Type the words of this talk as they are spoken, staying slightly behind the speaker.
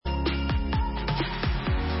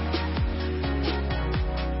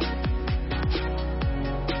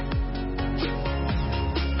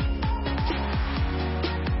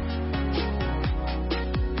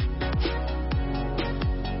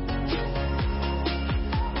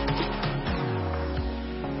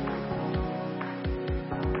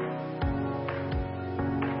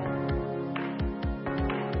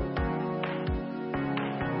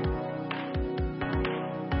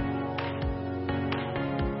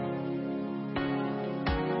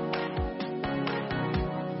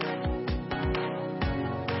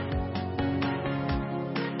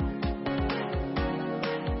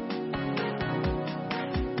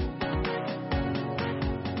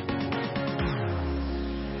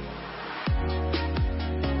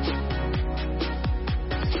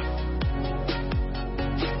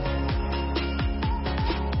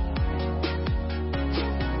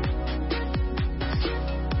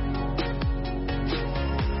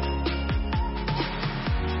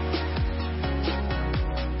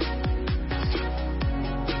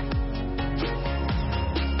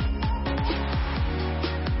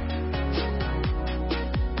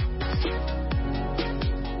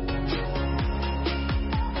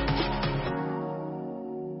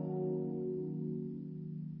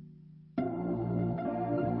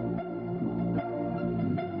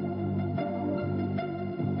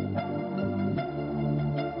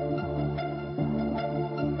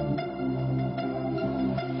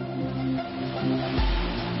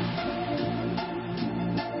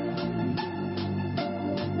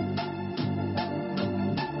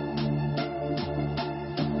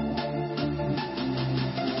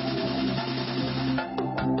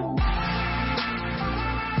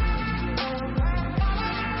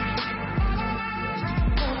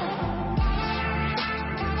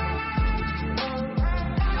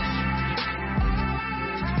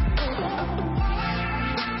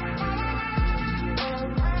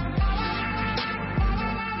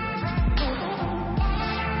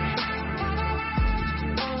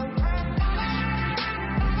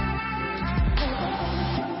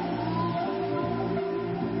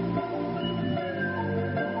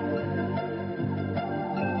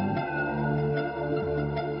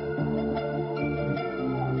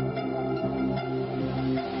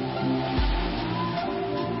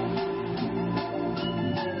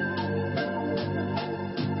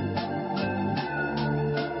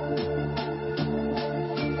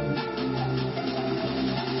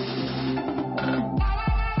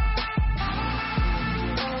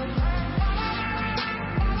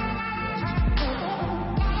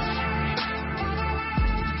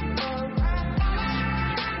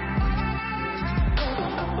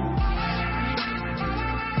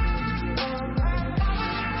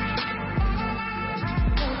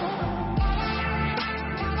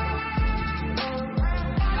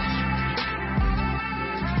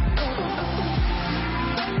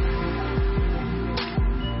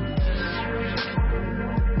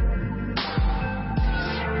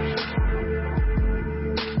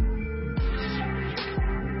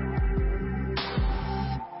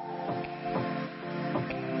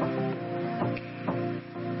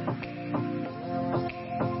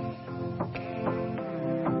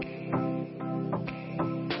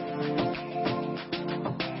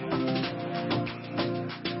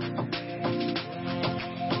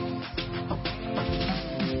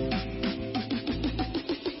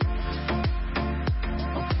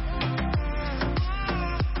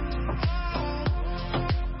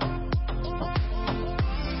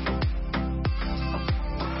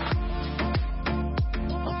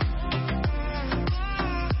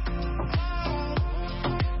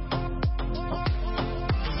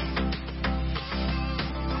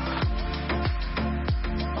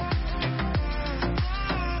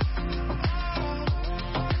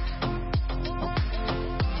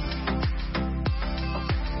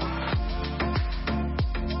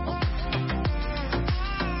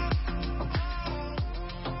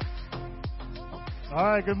All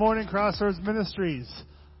right, good morning, Crossroads Ministries.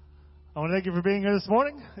 I want to thank you for being here this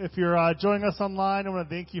morning. If you're joining us online, I want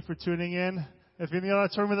to thank you for tuning in. If you're in the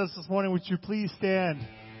auditorium with us this morning, would you please stand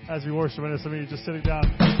as we worship? I know some of you are just sitting down.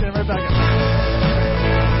 Stand right back up.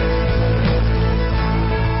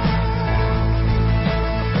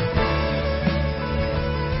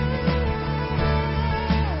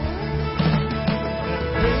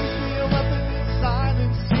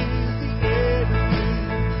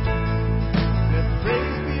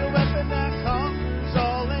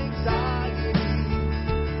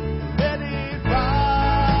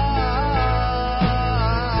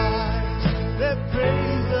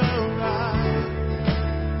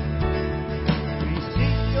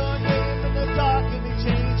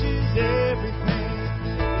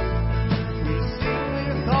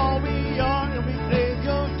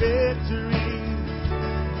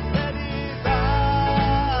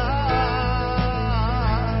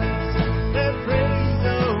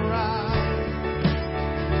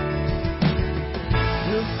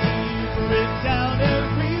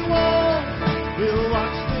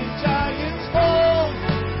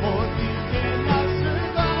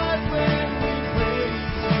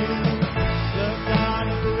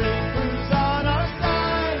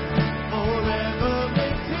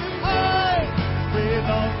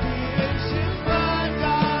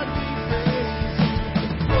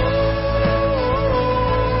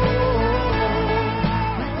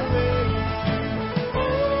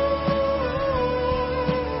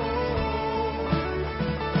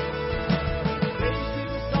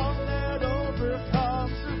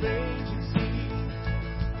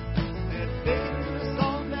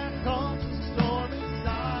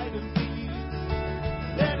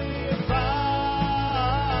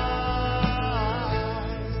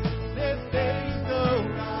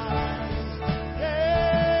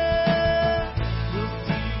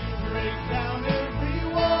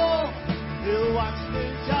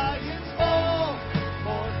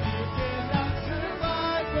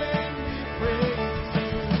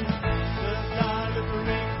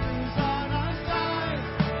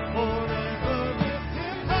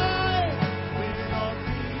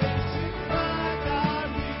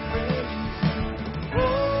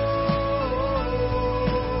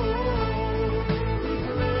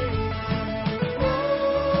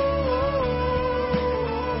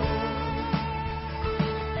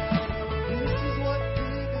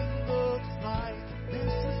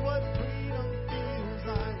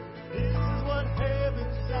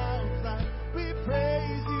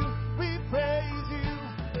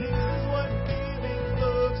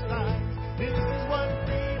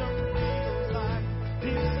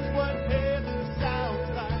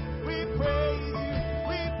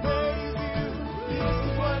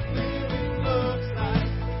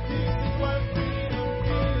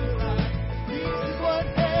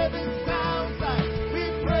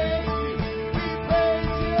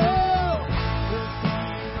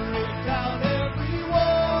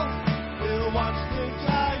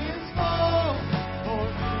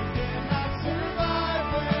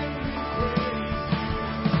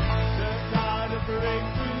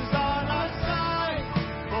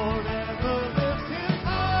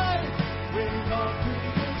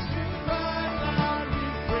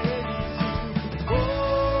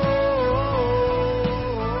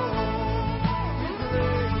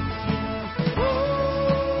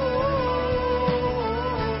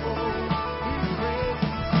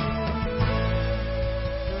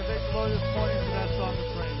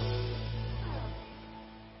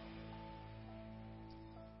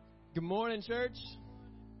 Good morning, church.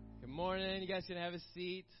 Good morning. You guys can have a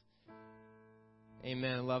seat.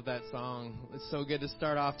 Amen. I love that song. It's so good to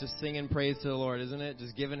start off just singing praise to the Lord, isn't it?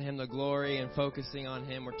 Just giving Him the glory and focusing on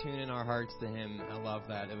Him. We're tuning our hearts to Him. I love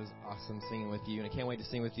that. It was awesome singing with you, and I can't wait to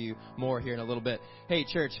sing with you more here in a little bit. Hey,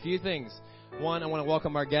 church, a few things. One, I want to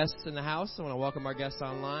welcome our guests in the house. I want to welcome our guests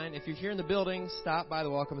online. If you're here in the building, stop by the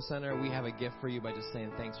Welcome Center. We have a gift for you by just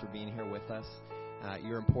saying thanks for being here with us.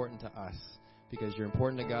 You're important to us, because you're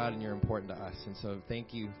important to God and you're important to us. And so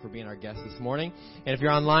thank you for being our guest this morning. And if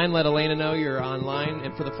you're online, let Elena know you're online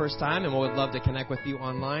and for the first time, and we would love to connect with you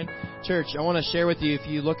online. Church, I want to share with you, if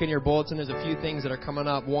you look in your bulletin, there's a few things that are coming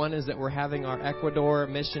up. One is that we're having our Ecuador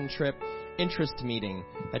mission trip interest meeting.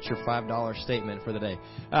 That's your $5 statement for the day.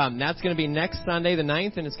 That's going to be next Sunday, the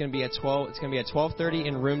 9th, and it's going to be at 12. It's going to be at 12:30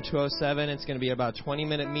 in room 207. It's going to be about a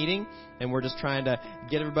 20-minute meeting, and we're just trying to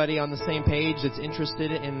get everybody on the same page that's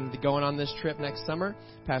interested in going on this trip next summer.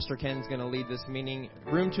 Pastor Ken's going to lead this meeting.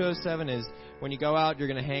 Room 207 is when you go out, you're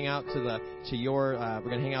going to hang out we're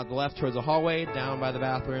going to hang out to the left towards the hallway, down by the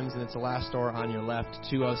bathrooms, and it's the last door on your left,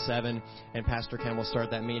 207. And Pastor Ken will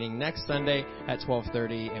start that meeting next Sunday at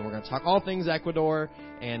 12:30, and we're going to talk all things Ecuador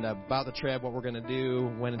and about the trip, what we're going to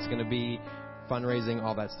do, when it's going to be, fundraising,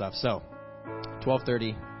 all that stuff. So,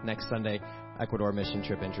 12:30 next Sunday, Ecuador Mission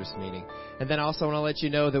Trip Interest Meeting. And then also want to let you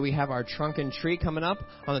know that we have our Trunk and Treat coming up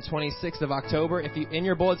on the 26th of October. If you in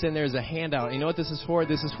your bulletin, there's a handout. You know what this is for?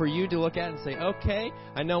 This is for you to look at and say, okay,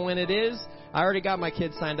 I know when it is. I already got my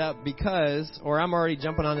kids signed up I'm already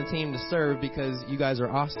jumping on the team to serve because you guys are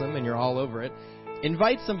awesome and you're all over it.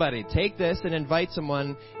 Invite somebody. Take this and invite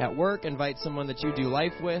someone at work. Invite someone that you do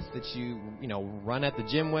life with, that you run at the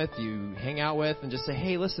gym with, you hang out with, and just say,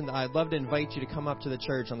 hey, listen, I'd love to invite you to come up to the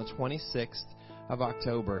church on the 26th of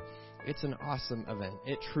October. It's an awesome event.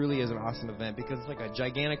 It truly is an awesome event because it's like a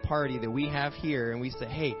gigantic party that we have here, and we say,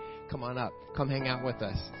 hey, come on up. Come hang out with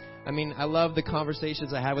us. I mean, I love the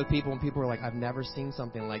conversations I have with people, and people are like, I've never seen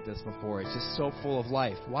something like this before. It's just so full of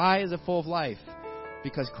life. Why is it full of life?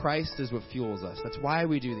 Because Christ is what fuels us. That's why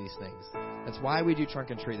we do these things. That's why we do Trunk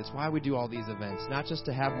and Treat. That's why we do all these events. Not just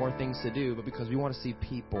to have more things to do, but because we want to see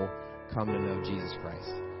people come to know Jesus Christ.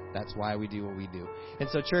 That's why we do what we do. And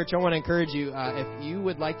so, church, I want to encourage you, if you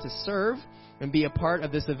would like to serve and be a part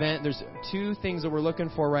of this event, there's two things that we're looking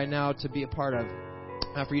for right now to be a part of.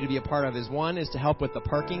 For you to be a part of is one is to help with the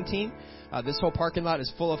parking team. This whole parking lot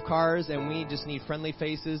is full of cars, and we just need friendly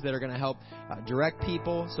faces that are going to help direct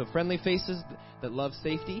people. So friendly faces that love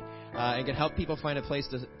safety and can help people find a place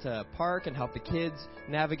to park and help the kids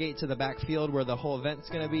navigate to the back field where the whole event's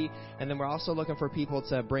going to be. And then we're also looking for people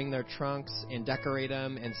to bring their trunks and decorate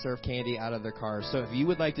them and serve candy out of their cars. So if you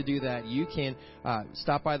would like to do that, you can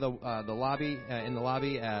stop by the lobby in the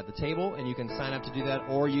lobby at the table, and you can sign up to do that,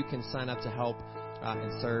 or you can sign up to help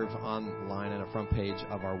and serve online on the front page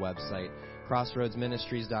of our website,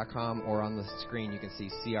 crossroadsministries.com, or on the screen you can see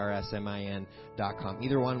crsmin.com.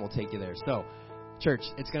 Either one will take you there. So, church,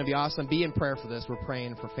 it's going to be awesome. Be in prayer for this. We're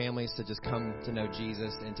praying for families to just come to know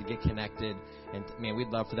Jesus and to get connected. And, man, we'd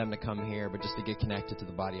love for them to come here, but just to get connected to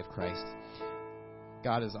the body of Christ.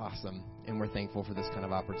 God is awesome, and we're thankful for this kind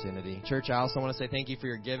of opportunity. Church, I also want to say thank you for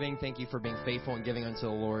your giving. Thank you for being faithful and giving unto the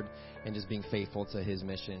Lord and just being faithful to His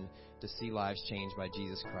mission to see lives changed by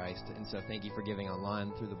Jesus Christ. And so thank you for giving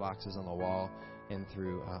online through the boxes on the wall and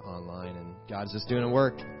through online. And God's just doing a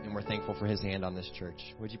work, and we're thankful for His hand on this church.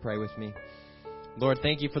 Would you pray with me? Lord,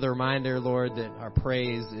 thank you for the reminder, Lord, that our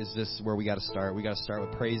praise is just where we got to start. We got to start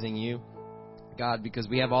with praising you, God, because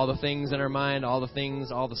we have all the things in our mind, all the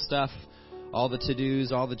things, all the stuff, all the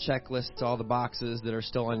to-dos, all the checklists, all the boxes that are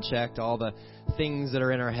still unchecked, all the things that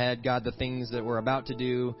are in our head, God, the things that we're about to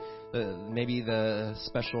do, maybe the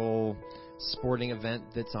special sporting event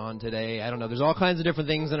that's on today. I don't know. There's all kinds of different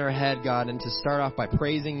things in our head, God, and to start off by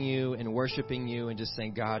praising you and worshiping you and just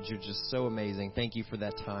saying, God, you're just so amazing. Thank you for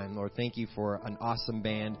that time, Lord. Thank you for an awesome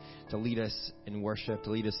band to lead us in worship,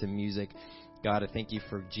 to lead us in music. God, I thank you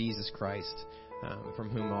for Jesus Christ, from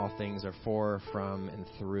whom all things are for, from, and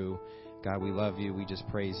through. God, we love you. We just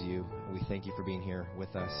praise you. We thank you for being here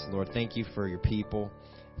with us. Lord, thank you for your people.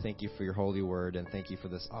 Thank you for your holy word. And thank you for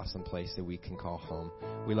this awesome place that we can call home.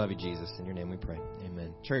 We love you, Jesus. In your name we pray.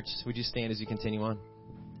 Amen. Church, would you stand as you continue on?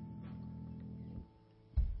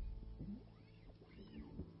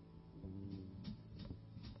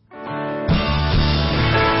 Praise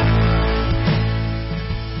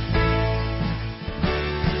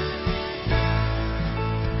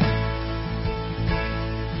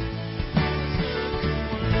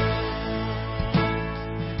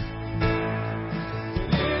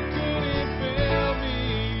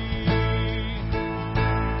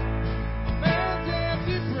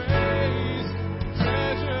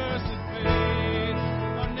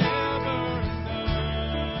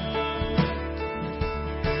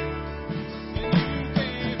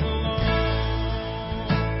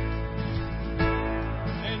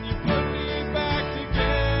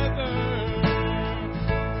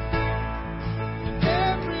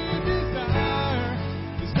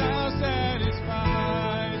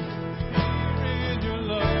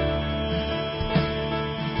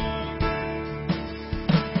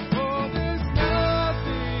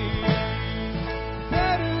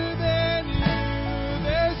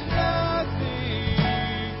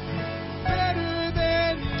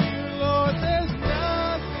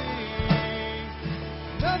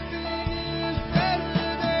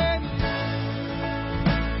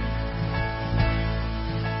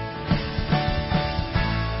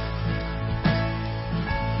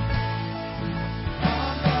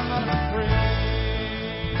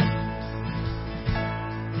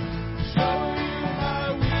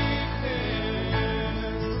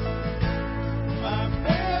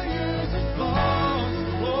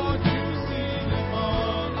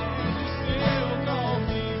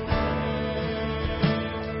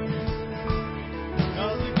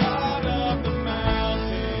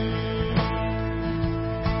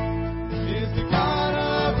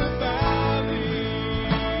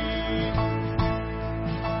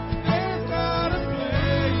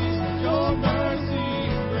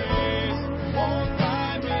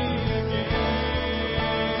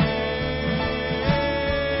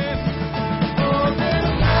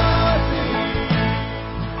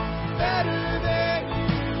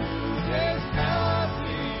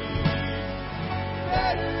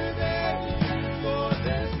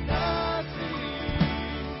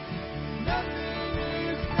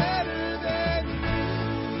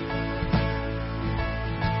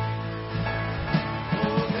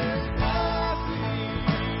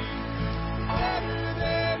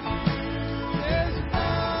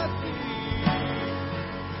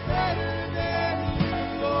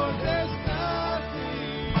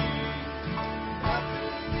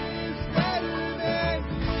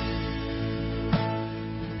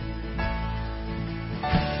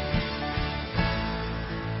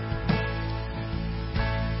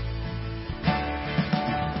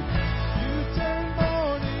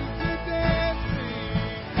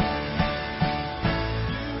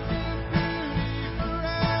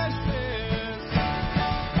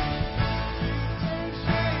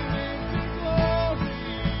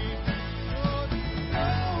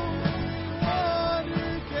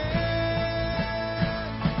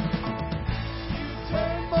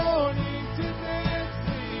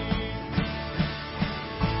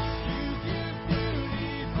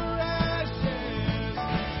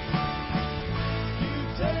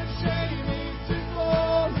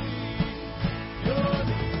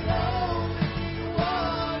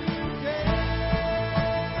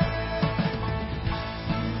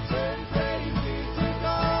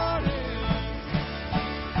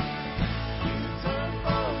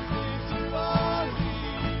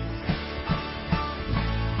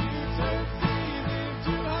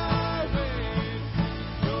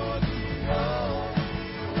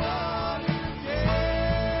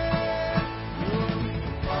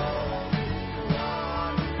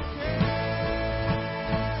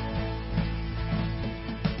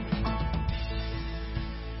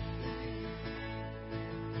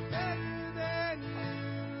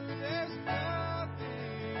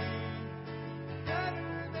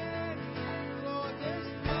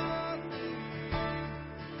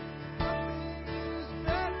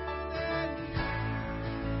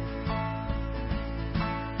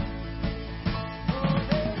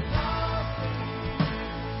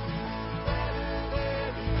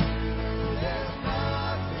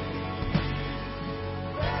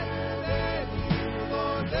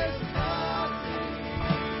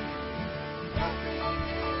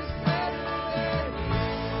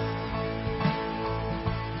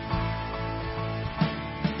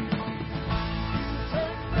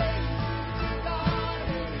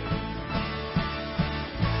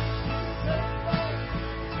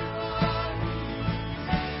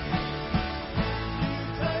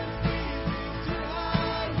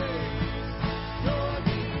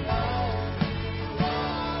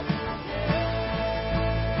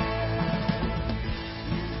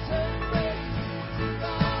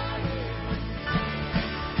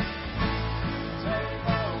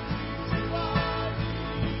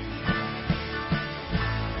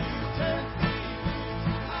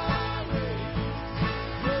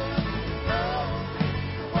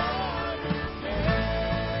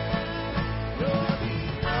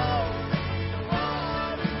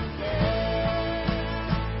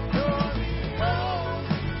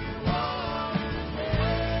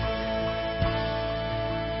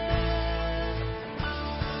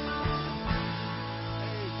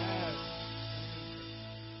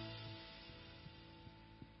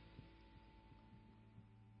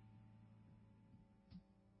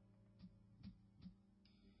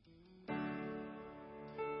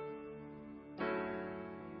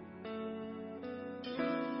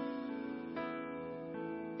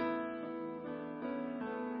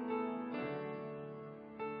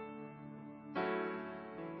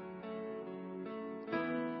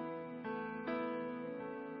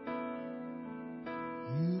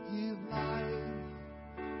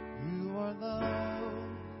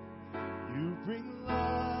You bring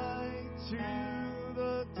light to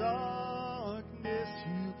the darkness.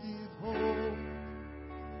 You give hope.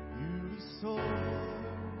 You restore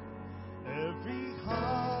every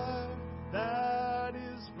heart that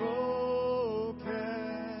is broken.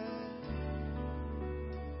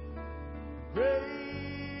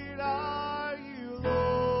 Great are you,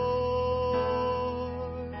 Lord.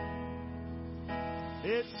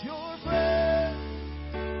 It's your breath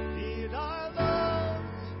in our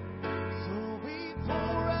lungs, so we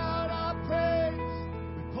pour out our praise.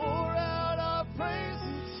 We pour out our praise.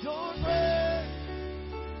 It's your breath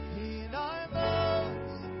in our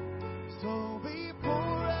lungs, so we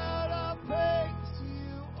pour out our praise to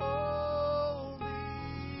you only.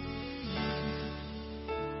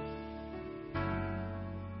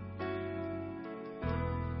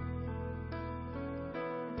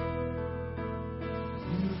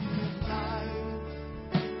 You give life,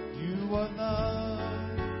 you are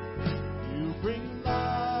love, you bring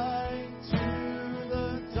light to the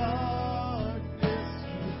darkness,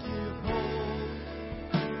 you give hope,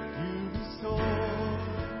 you restore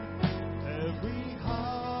every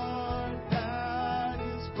heart that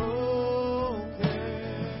is broken.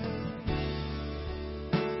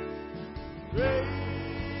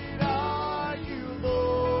 Great are you,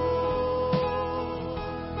 Lord.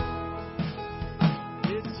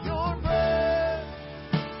 It's your breath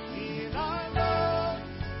in our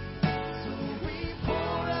lungs, so we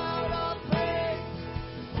pour out our praise.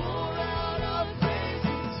 Pour out our praise.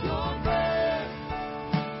 It's your breath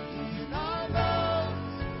in our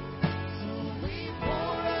lungs, so we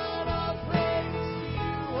pour out our praise to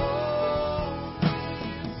you only.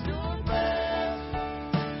 It's your breath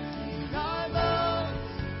in our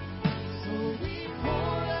lungs, so we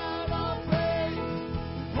pour out our praise.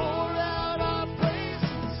 Pour out our praise.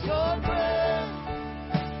 It's your breath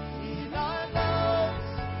in our lungs,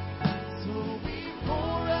 so we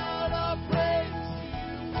pour out our praise to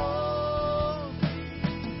you only.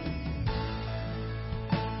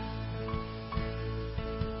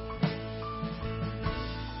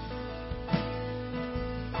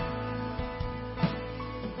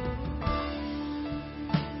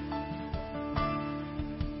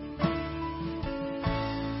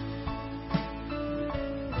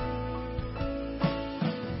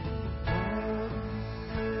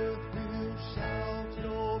 We'll shout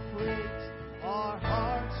your praise. Our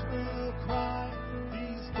hearts will cry.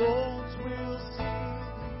 These bones will sing.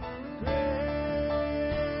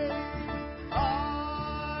 Great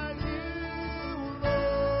are you,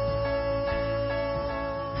 Lord.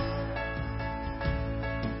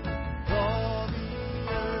 All the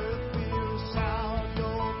earth will shout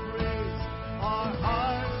your praise. Our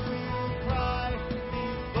hearts will cry.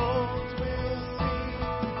 These bones will sing.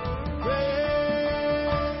 Great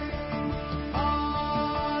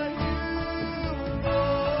are you,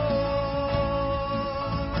 Lord.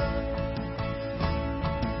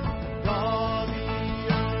 All the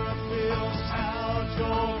earth will shout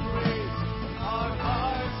your praise. Our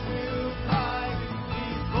hearts will cry.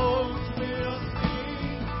 These bones will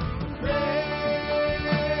sing. Great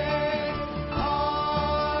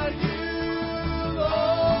are you,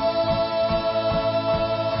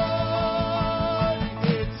 Lord.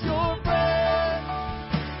 It's your breath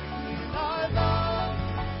in our lungs,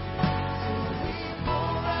 so we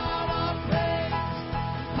pour out our praise.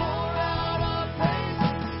 Pour out our praise.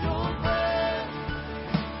 It's your breath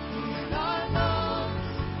in our lungs,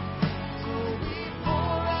 so we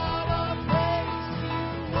pour out our praise to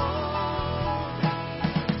you only.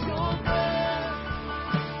 It's your breath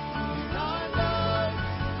in our lungs,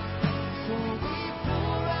 so we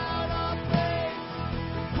pour out our praise.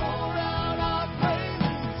 Pour out our praise.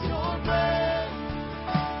 It's your breath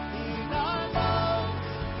in our lungs,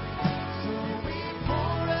 so we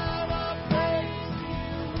pour out our praise to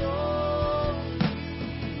you only.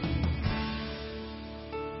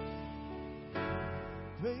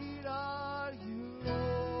 Great are you,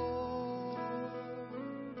 Lord.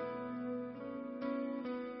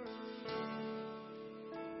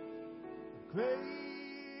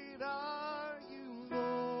 Great are you,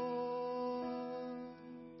 Lord.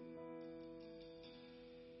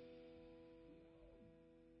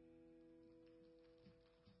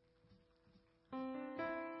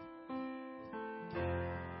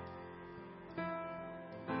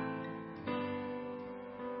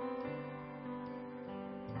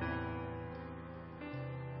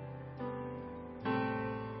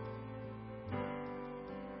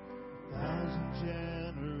 Thousand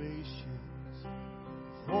generations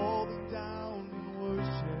falling down in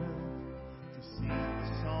worship to sing the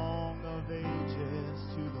song of ages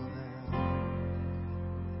to the Lamb.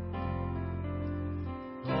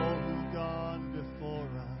 All who God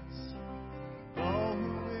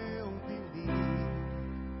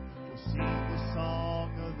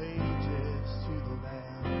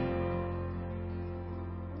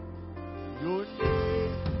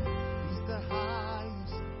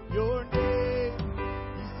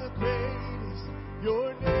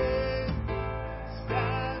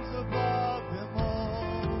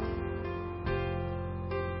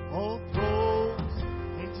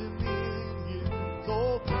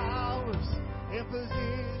powers and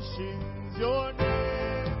positions. Your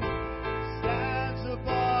name stands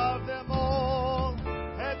above them all,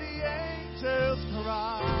 and the angels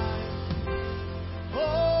cry,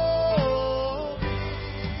 holy.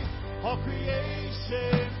 All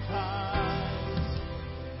creation cries,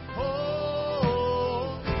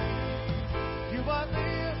 holy. You are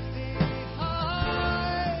lifted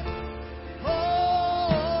high,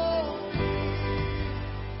 holy,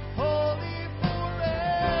 holy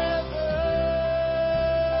forever.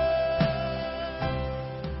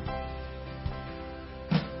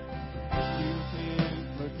 If you've been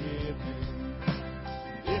forgiven,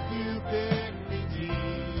 if you've been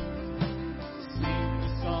redeemed, sing the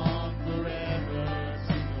song forever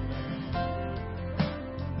to the Lamb.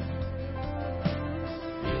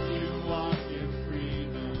 If you walk in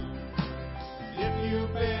freedom, if you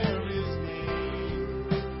bear His name,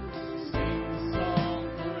 sing the song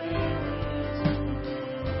forever to the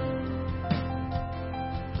Lamb.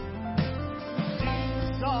 Sing the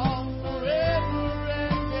song forever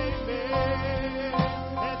and amen.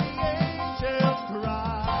 And the angels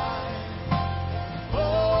cry,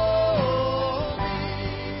 holy.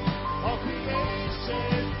 All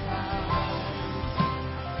creation cries,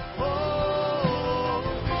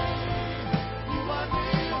 holy. You are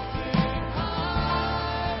lifted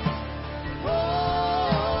high,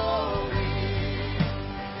 holy,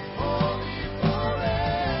 holy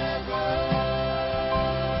forever.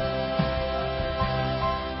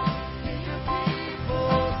 Hear your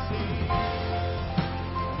people sing,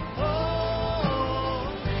 holy,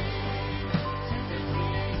 to the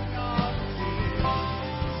King of Kings.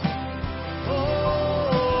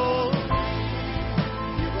 Holy,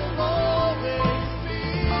 you will always be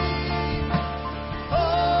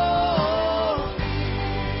holy,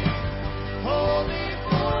 holy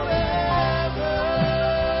forever.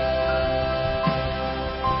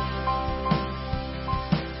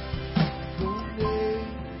 Your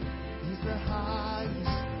name is the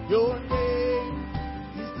highest. Your name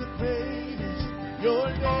is the greatest. Your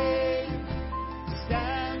name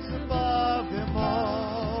stands above them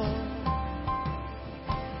all.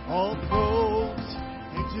 All thrones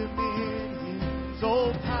and dominions,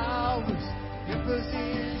 all powers and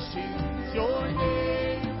positions. Your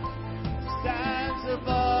name stands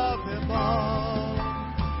above them all.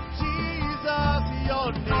 Jesus,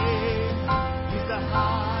 your name is the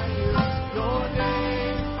highest. Your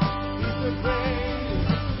name is the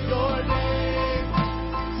greatest. Your name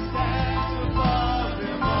stands above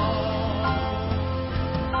them all.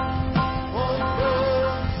 All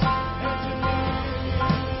thrones and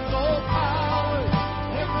dominions, all powers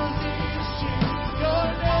and positions. Your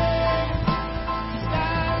name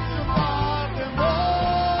stands above them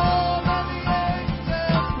all, and the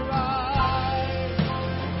angels cry,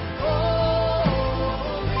 holy.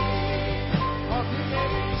 All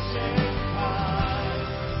creation cries,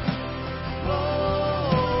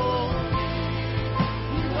 holy.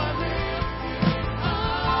 You are lifted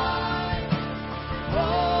high,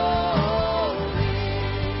 holy,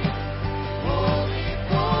 holy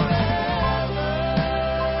forever.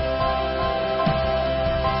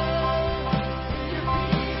 Your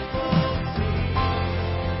people sing,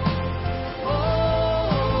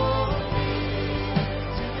 holy,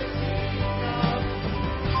 to the King of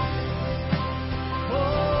Kings.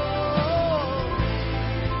 Holy,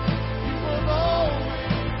 you will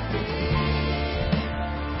always be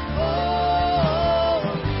holy,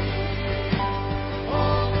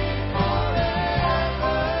 holy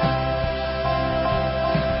forever.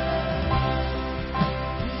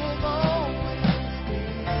 You will always be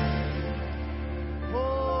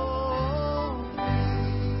holy,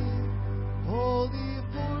 holy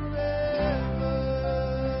forever.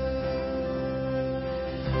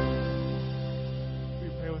 Will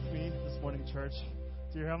you pray with me this morning, church?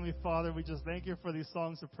 Dear Heavenly Father, we just thank you for these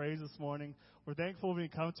songs of praise this morning. We're thankful we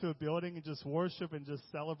come to a building and just worship and just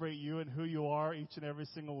celebrate you and who you are each and every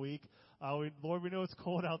single week. Lord, we know it's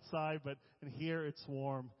cold outside, but in here it's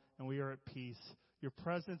warm and we are at peace. Your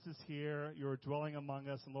presence is here. You're dwelling among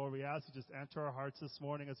us. And Lord, we ask you just enter our hearts this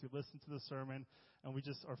morning as we listen to the sermon and we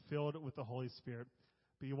just are filled with the Holy Spirit.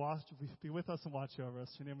 Be with us and watch over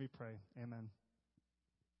us. In your name we pray. Amen.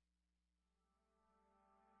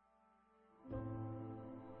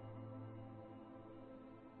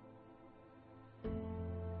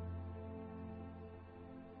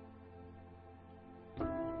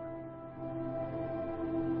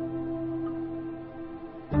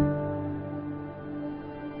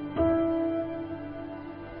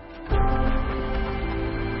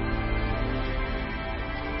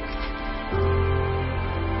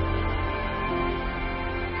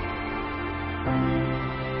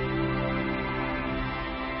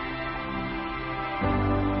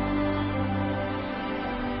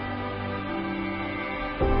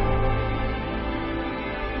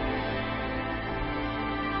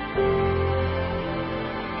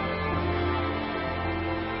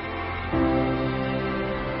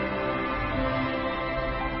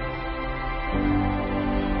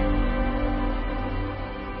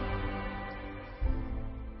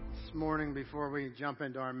 Before we jump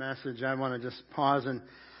into our message, I want to just pause and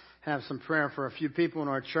have some prayer for a few people in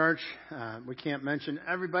our church. We can't mention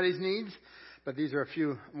everybody's needs, but these are a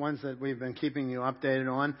few ones that we've been keeping you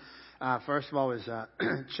updated on. First of all is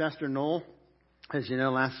Chester Knoll. As you know,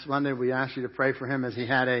 last Sunday we asked you to pray for him as he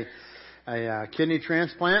had a kidney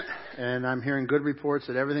transplant, and I'm hearing good reports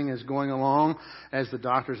that everything is going along as the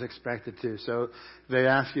doctors expected to. So they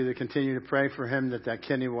ask you to continue to pray for him that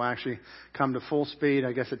kidney will actually come to full speed.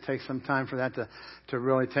 I guess it takes some time for that to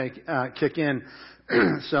really kick in.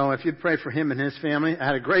 So if you'd pray for him and his family. I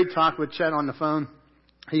had a great talk with Chet on the phone.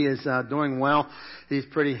 He is doing well. He's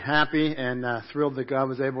pretty happy and thrilled that God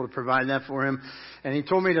was able to provide that for him. And he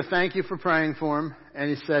told me to thank you for praying for him. And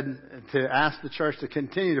he said to ask the church to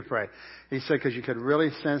continue to pray. He said because you could really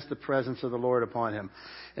sense the presence of the Lord upon him.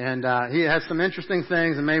 And he has some interesting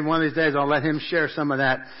things. And maybe one of these days I'll let him share some of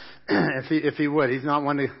that if he would. He's not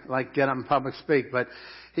one to get up in public speak. But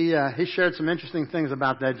he shared some interesting things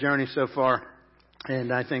about that journey so far.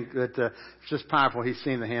 And I think that it's just powerful. He's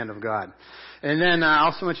seen the hand of God. And then I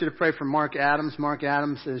also want you to pray for Mark Adams. Mark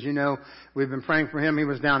Adams, as you know, we've been praying for him. He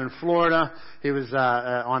was down in Florida. He was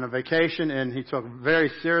on a vacation, and he took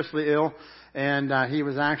very seriously ill. And he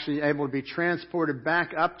was actually able to be transported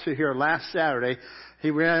back up to here last Saturday.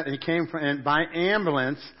 He came by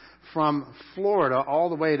ambulance from Florida all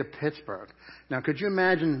the way to Pittsburgh. Now, could you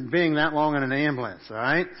imagine being that long in an ambulance? All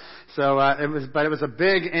right. So it was a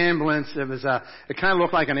big ambulance. It kind of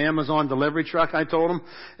looked like an Amazon delivery truck. I told him,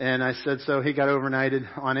 and I said so. He got overnighted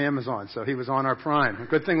on Amazon, so he was on our Prime.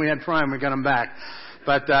 Good thing we had Prime. We got him back.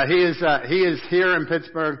 But he is here in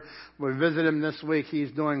Pittsburgh. We visited him this week.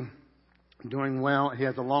 He's doing well. He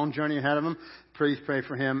has a long journey ahead of him. Please pray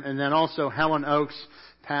for him. And then also Helen Oakes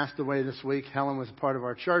passed away this week. Helen was a part of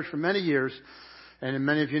our church for many years. And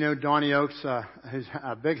many of you know Donnie Oakes, who's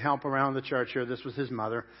a big help around the church here. This was his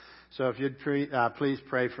mother. So if you'd please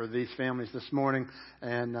pray for these families this morning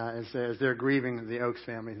and as they're grieving the Oakes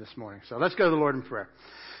family this morning. So let's go to the Lord in prayer.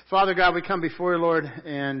 Father God, we come before you, Lord,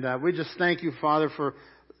 and we just thank you, Father, for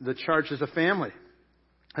the church as a family.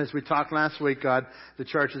 As we talked last week, God, the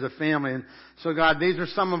church is a family. And so, God, these are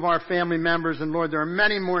some of our family members. And, Lord, there are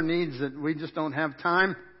many more needs that we just don't have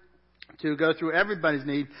time to go through everybody's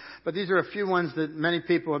need. But these are a few ones that many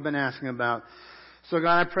people have been asking about. So,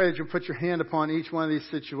 God, I pray that you'll put your hand upon each one of these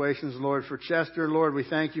situations, Lord. For Chester, Lord, we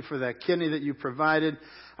thank you for that kidney that you provided.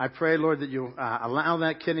 I pray, Lord, that you allow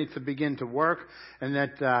that kidney to begin to work and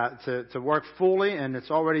that to work fully. And it's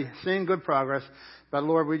already seeing good progress. But,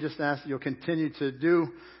 Lord, we just ask that you'll continue to do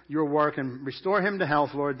your work and restore him to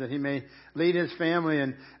health, Lord, that he may lead his family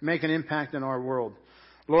and make an impact in our world.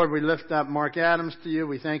 Lord, we lift up Mark Adams to you.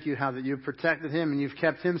 We thank you how that you've protected him and you've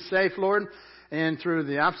kept him safe, Lord, and through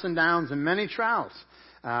the ups and downs and many trials.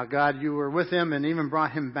 God, you were with him and even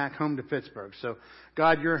brought him back home to Pittsburgh. So,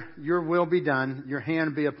 God, your will be done. Your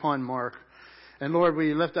hand be upon Mark. And Lord,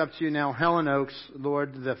 we lift up to you now Helen Oakes,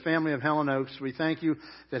 Lord, the family of Helen Oakes. We thank you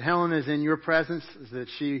that Helen is in your presence, that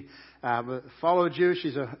she followed you.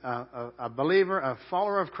 She's a believer, a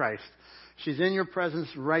follower of Christ. She's in your presence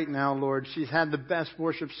right now, Lord. She's had the best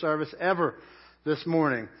worship service ever this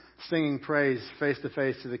morning, singing praise face to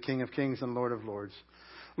face to the King of Kings and Lord of Lords.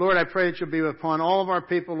 Lord, I pray that you'll be upon all of our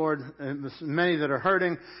people, Lord, and many that are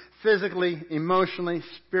hurting physically, emotionally,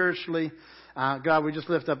 spiritually. God, we just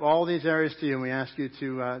lift up all these areas to you, and we ask you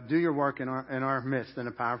to do your work in our midst in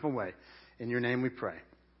a powerful way. In your name we pray.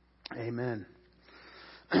 Amen.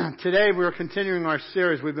 Today we're continuing our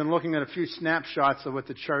series. We've been looking at a few snapshots of what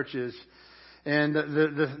the church is. And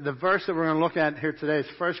the verse that we're going to look at here today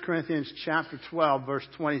is 1 Corinthians chapter 12, verse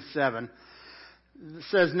 27. It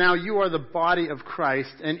says, "Now you are the body of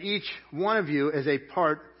Christ, and each one of you is a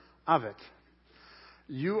part of it."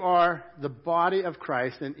 You are the body of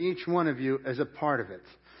Christ, and each one of you is a part of it.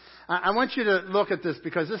 I want you to look at this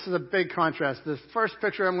because this is a big contrast. The first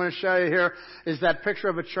picture I'm going to show you here is that picture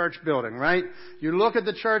of a church building, right? You look at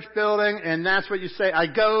the church building, and that's what you say, I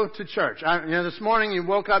go to church. This morning you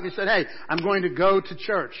woke up and you said, hey, I'm going to go to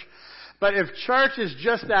church. But if church is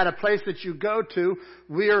just that, a place that you go to,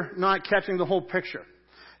 we're not catching the whole picture.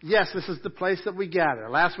 Yes, this is the place that we gather.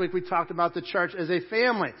 Last week we talked about the church as a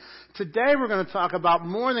family. Today we're going to talk about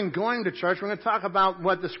more than going to church. We're going to talk about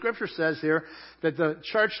what the scripture says here, that the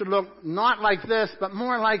church should look not like this, but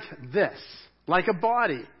more like this, like a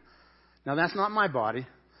body. Now that's not my body,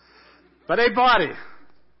 but a body,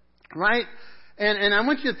 right? And I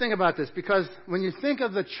want you to think about this because when you think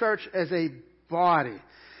of the church as a body,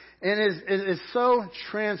 and it is so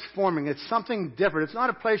transforming. It's something different. It's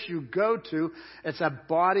not a place you go to. It's a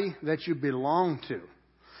body that you belong to.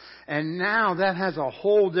 And now that has a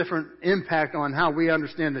whole different impact on how we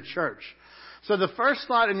understand the church. So the first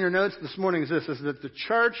thought in your notes this morning is this, is that the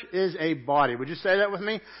church is a body. Would you say that with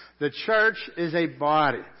me? The church is a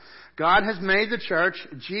body. God has made the church.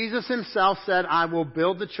 Jesus himself said, I will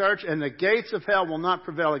build the church and the gates of hell will not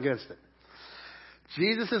prevail against it.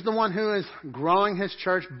 Jesus is the one who is growing his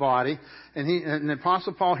church body, and the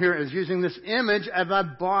Apostle Paul here is using this image of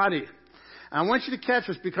a body. I want you to catch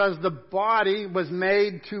this because the body was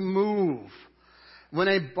made to move. When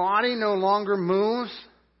a body no longer moves,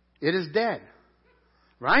 it is dead.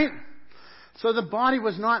 Right? So the body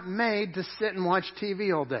was not made to sit and watch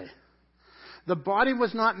TV all day. The body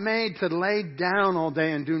was not made to lay down all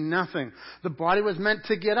day and do nothing. The body was meant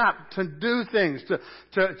to get up, to do things,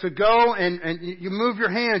 to go and you move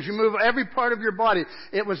your hands, you move every part of your body.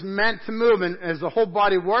 It was meant to move, and as the whole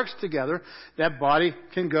body works together, that body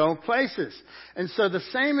can go places. And so the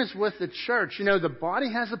same is with the church. You know, the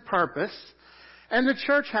body has a purpose, and the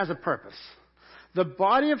church has a purpose. The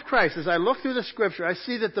body of Christ, as I look through the scripture, I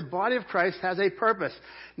see that the body of Christ has a purpose.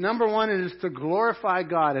 Number one, it is to glorify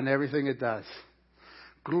God in everything it does.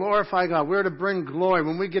 Glorify God. We're to bring glory.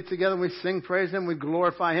 When we get together and we sing praise Him, we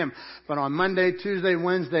glorify Him. But on Monday, Tuesday,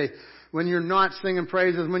 Wednesday, when you're not singing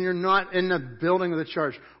praises, when you're not in the building of the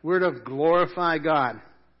church, we're to glorify God.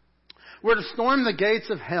 We're to storm the gates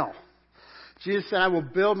of hell. Jesus said, I will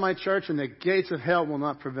build my church and the gates of hell will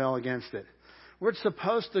not prevail against it. We're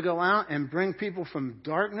supposed to go out and bring people from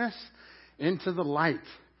darkness into the light.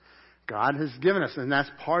 God has given us, and that's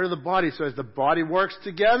part of the body. So as the body works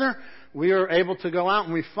together, we are able to go out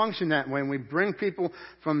and we function that way, and we bring people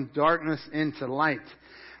from darkness into light.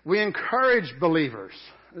 We encourage believers.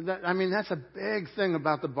 That's a big thing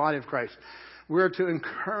about the body of Christ. We're to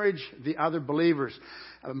encourage the other believers,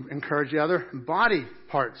 encourage the other body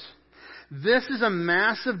parts. This is a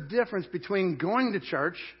massive difference between going to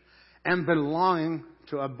church and belonging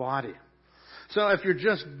to a body. So if you're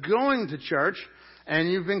just going to church and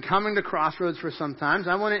you've been coming to Crossroads for some time,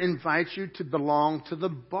 I want to invite you to belong to the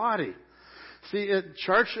body. See,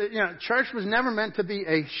 church was never meant to be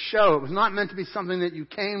a show. It was not meant to be something that you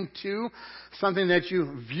came to, something that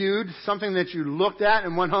you viewed, something that you looked at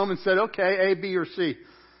and went home and said, okay, A, B, or C.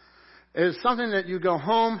 It is something that you go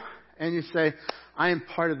home and you say, I am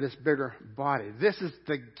part of this bigger body. This is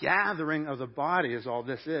the gathering of the body is all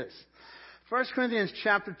this is. 1 Corinthians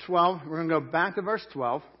chapter 12, we're going to go back to verse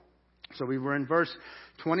 12. So we were in verse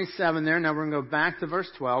 27 there. Now we're going to go back to verse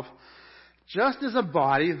 12. Just as a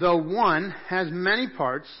body, though one, has many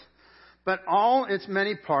parts, but all its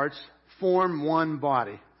many parts form one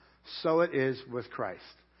body, so it is with Christ.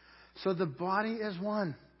 So the body is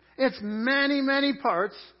one. It's many, many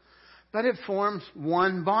parts, but it forms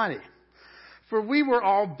one body. For we were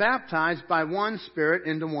all baptized by one Spirit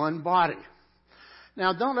into one body.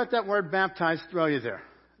 Now, don't let that word baptized throw you there.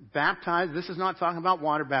 Baptized, this is not talking about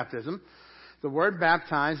water baptism. The word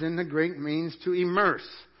baptized in the Greek means to immerse.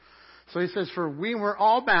 So he says, for we were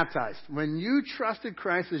all baptized. When you trusted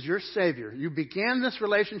Christ as your Savior, you began this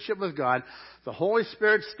relationship with God. The Holy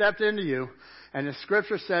Spirit stepped into you. And the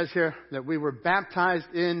Scripture says here that we were baptized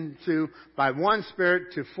into by one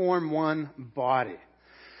Spirit to form one body.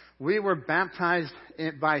 We were baptized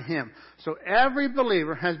by Him. So every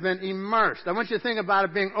believer has been immersed. I want you to think about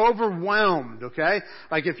it being overwhelmed, okay?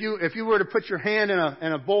 Like if you were to put your hand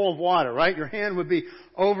in a bowl of water, right? Your hand would be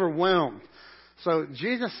overwhelmed. So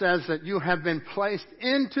Jesus says that you have been placed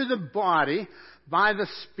into the body by the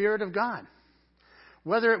Spirit of God.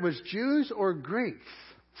 Whether it was Jews or Greeks,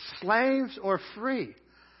 slaves or free,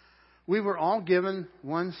 we were all given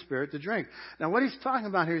one Spirit to drink. Now what he's talking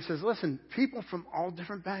about here, he says, listen, people from all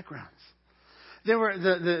different backgrounds. There were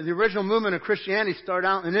the original movement of Christianity started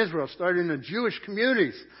out in Israel, started in the Jewish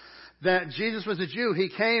communities. That Jesus was a Jew. He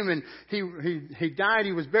came and he died,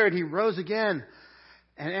 he was buried, he rose again.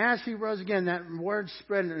 And as he rose again, that word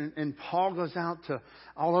spread, and Paul goes out to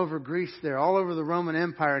all over Greece there, all over the Roman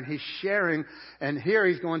Empire, and he's sharing, and here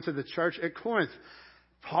he's going to the church at Corinth.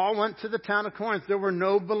 Paul went to the town of Corinth. There were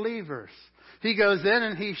no believers. He goes in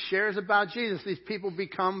and he shares about Jesus. These people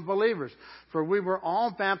become believers. For we were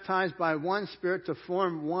all baptized by one Spirit to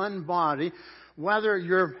form one body, whether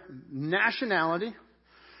your nationality,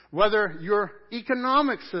 whether your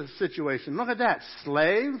economic situation. Look at that.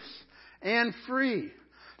 Slaves and free.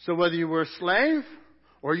 So whether you were a slave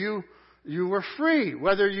or you were free,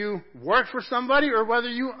 whether you worked for somebody or whether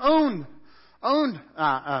you owned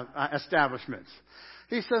establishments.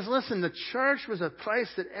 He says, listen, the church was a place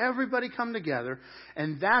that everybody come together,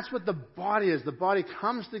 and that's what the body is. The body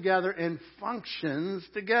comes together and functions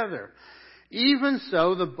together. Even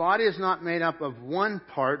so, the body is not made up of one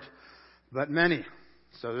part, but many.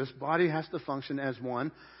 So this body has to function as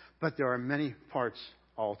one, but there are many parts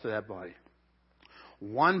all to that body.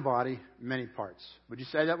 One body, many parts. Would you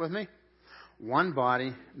say that with me? One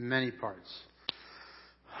body, many parts.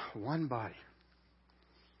 One body.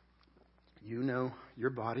 You know your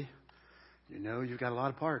body. You know you've got a lot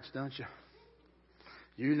of parts, don't you?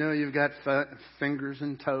 You know you've got fingers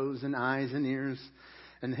and toes and eyes and ears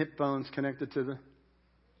and hip bones connected to the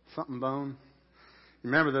something bone.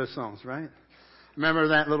 Remember those songs, right? Remember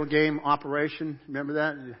that little game, Operation? Remember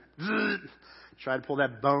that? Try to pull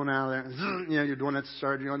that bone out of there. You know, you're doing that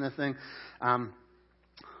surgery on that thing.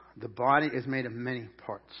 The body is made of many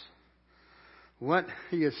parts. What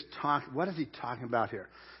is he talking about here?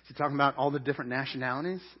 Is he talking about all the different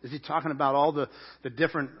nationalities? Is he talking about all the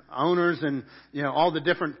different owners and, you know, all the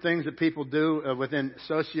different things that people do within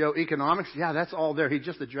socioeconomics? Yeah, that's all there. He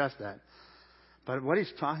just addressed that. But what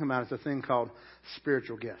he's talking about is a thing called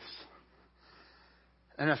spiritual gifts.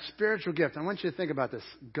 And a spiritual gift, I want you to think about this.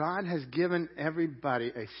 God has given everybody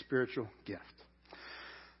a spiritual gift.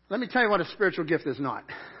 Let me tell you what a spiritual gift is not.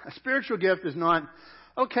 A spiritual gift is not,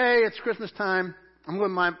 okay, it's Christmas time. I'm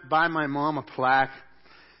going to buy my mom a plaque,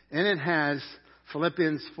 and it has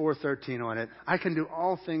Philippians 4:13 on it. I can do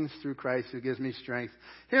all things through Christ who gives me strength.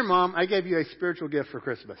 Here, Mom, I gave you a spiritual gift for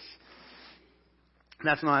Christmas.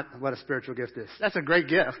 That's not what a spiritual gift is. That's a great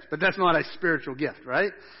gift, but that's not a spiritual gift,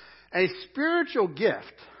 right? A spiritual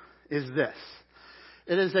gift is this.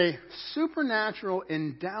 It is a supernatural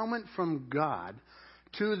endowment from God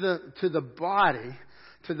to the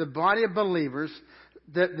body of believers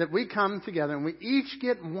that we come together and we each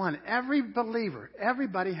get one. Every believer,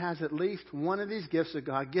 everybody has at least one of these gifts that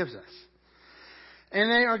God gives us. And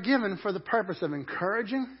they are given for the purpose of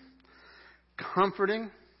encouraging, comforting,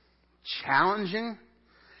 challenging,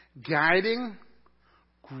 guiding,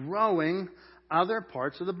 growing other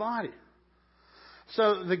parts of the body.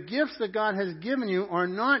 So the gifts that God has given you are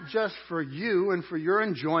not just for you and for your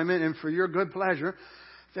enjoyment and for your good pleasure.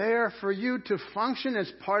 They are for you to function as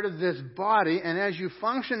part of this body. And as you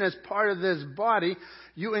function as part of this body,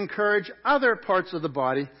 you encourage other parts of the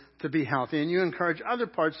body to be healthy. And you encourage other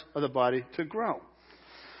parts of the body to grow.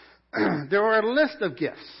 There are a list of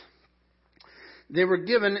gifts. They were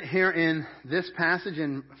given here in this passage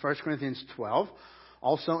in 1 Corinthians 12.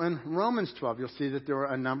 Also in Romans 12, you'll see that there were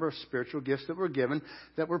a number of spiritual gifts that were given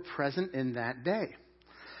that were present in that day.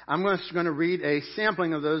 I'm just going to read a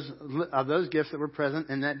sampling of those gifts that were present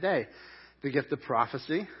in that day. The gift of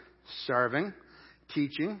prophecy, serving,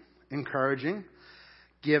 teaching, encouraging,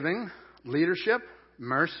 giving, leadership,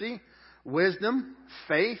 mercy, wisdom,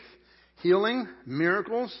 faith, healing,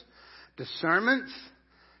 miracles, discernments,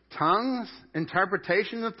 tongues,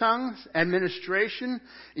 interpretation of tongues, administration,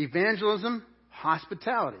 evangelism,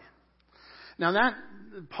 hospitality. Now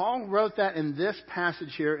Paul wrote that in this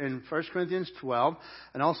passage here in 1 Corinthians 12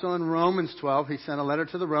 and also in Romans 12. He sent a letter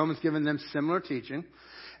to the Romans giving them similar teaching.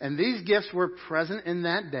 And these gifts were present in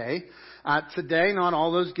that day. Today, not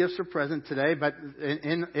all those gifts are present today, but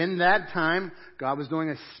in that time, God was doing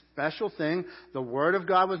a special thing. The Word of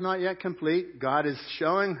God was not yet complete. God is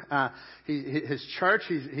showing His church,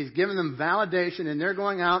 He's giving them validation, and they're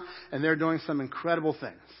going out and they're doing some incredible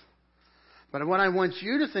things. But what I want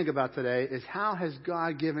you to think about today is how has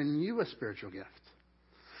God given you a spiritual gift?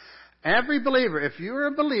 Every believer, if you're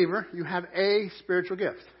a believer, you have a spiritual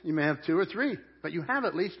gift. You may have two or three, but you have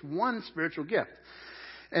at least one spiritual gift.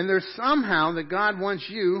 And there's somehow that God wants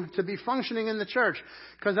you to be functioning in the church.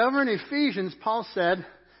 Because over in Ephesians, Paul said,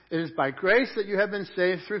 it is by grace that you have been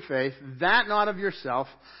saved through faith, that not of yourself,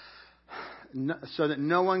 so that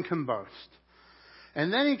no one can boast.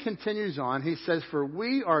 And then he continues on. He says, for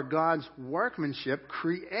we are God's workmanship,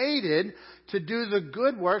 created to do the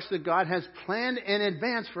good works that God has planned in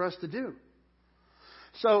advance for us to do.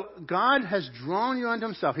 So God has drawn you unto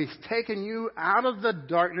Himself. He's taken you out of the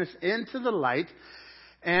darkness into the light.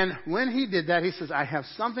 And when He did that, He says, I have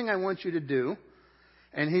something I want you to do.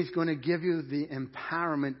 And He's going to give you the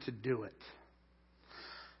empowerment to do it.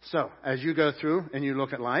 So, as you go through and you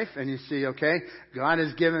look at life and you see, okay, God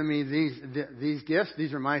has given me these gifts.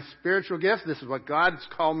 These are my spiritual gifts. This is what God's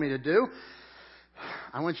called me to do.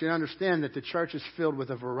 I want you to understand that the church is filled with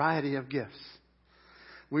a variety of gifts.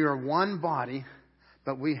 We are one body,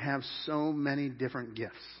 but we have so many different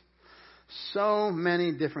gifts. So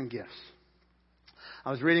many different gifts. I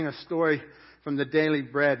was reading a story from the Daily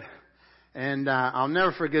Bread. And I'll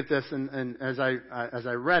never forget this. And as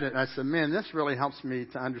I read it, I said, man, this really helps me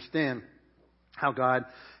to understand how God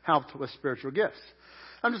helped with spiritual gifts.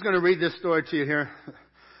 I'm just going to read this story to you here.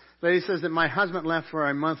 The lady says that my husband left for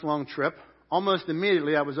a month-long trip. Almost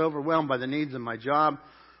immediately, I was overwhelmed by the needs of my job,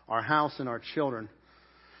 our house, and our children.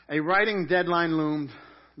 A writing deadline loomed.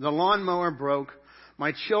 The lawnmower broke.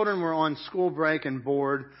 My children were on school break and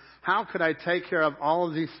bored. How could I take care of all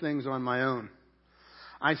of these things on my own?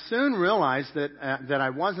 I soon realized that I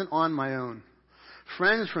wasn't on my own.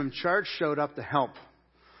 Friends from church showed up to help.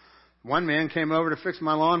 One man came over to fix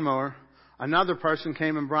my lawnmower. Another person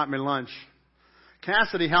came and brought me lunch.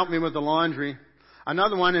 Cassidy helped me with the laundry.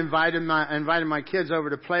 Another one invited my kids over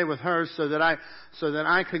to play with her so that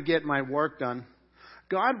I could get my work done.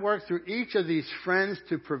 God worked through each of these friends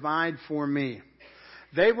to provide for me.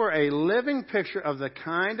 They were a living picture of the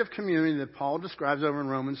kind of community that Paul describes over in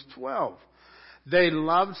Romans 12. They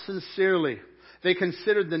loved sincerely. They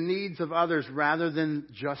considered the needs of others rather than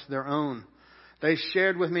just their own. They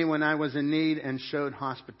shared with me when I was in need and showed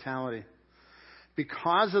hospitality.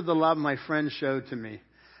 Because of the love my friends showed to me,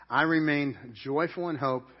 I remained joyful in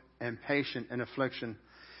hope and patient in affliction,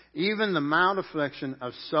 even the mild affliction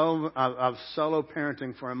of solo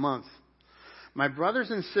parenting for a month. My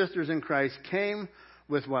brothers and sisters in Christ came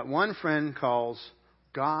with what one friend calls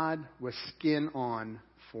God with skin on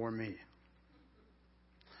for me.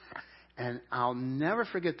 And I'll never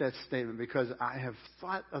forget that statement because I have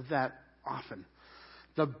thought of that often.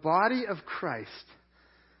 The body of Christ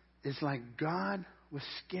is like God with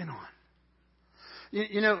skin on.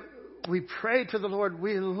 You know, we pray to the Lord.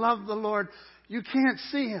 We love the Lord. You can't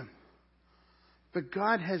see Him. But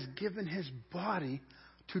God has given His body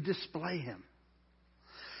to display Him.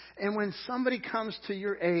 And when somebody comes to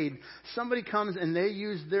your aid, somebody comes and they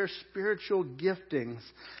use their spiritual giftings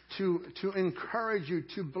to encourage you,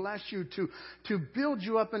 to bless you, to build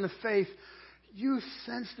you up in the faith, you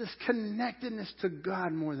sense this connectedness to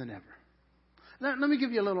God more than ever. Now, let me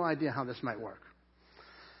give you a little idea how this might work.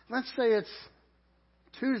 Let's say it's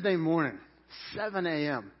Tuesday morning, 7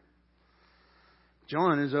 a.m.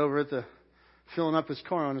 John is over filling up his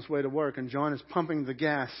car on his way to work, and John is pumping the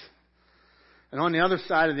gas. And on the other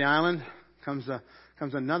side of the island comes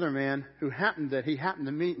another man he happened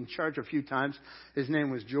to meet in church a few times. His name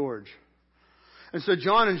was George. And so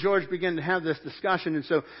John and George begin to have this discussion. And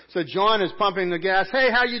so John is pumping the gas. Hey,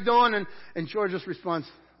 how you doing? And George just responds,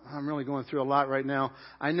 I'm really going through a lot right now.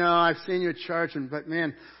 I know I've seen you at church, but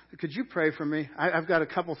man, could you pray for me? I've got a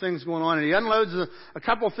couple things going on. And he unloads a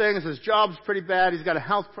couple things. His job's pretty bad. He's got a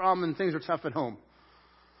health problem and things are tough at home.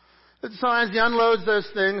 But so as he unloads those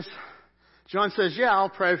things, John says, yeah, I'll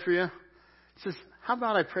pray for you. He says, how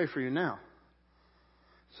about I pray for you now?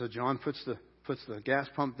 So John puts the gas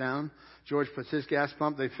pump down. George puts his gas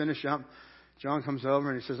pump. They finish up. John comes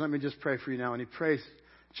over and he says, let me just pray for you now. And he prays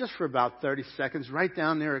just for about 30 seconds, right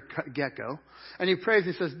down there at get-go. And he prays.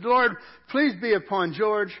 He says, Lord, please be upon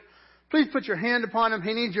George. Please put your hand upon him.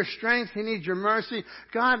 He needs your strength. He needs your mercy.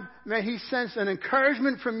 God, may he sense an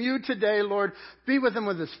encouragement from you today, Lord. Be with him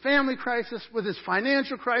with his family crisis, with his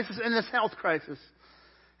financial crisis, and his health crisis.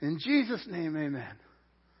 In Jesus' name, amen.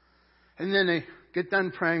 And then they get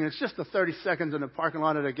done praying. It's just the 30 seconds in the parking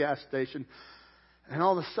lot at a gas station. And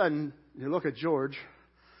all of a sudden, you look at George,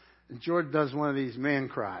 and George does one of these man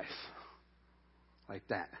cries. Like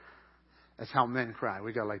that. That's how men cry.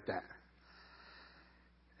 We go like that.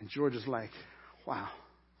 And George is like, wow.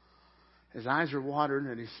 His eyes are watered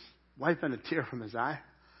and he's wiping a tear from his eye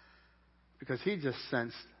because he just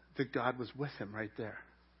sensed that God was with him right there.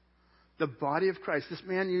 The body of Christ. This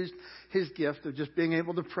man used his gift of just being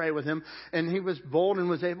able to pray with him, and he was bold and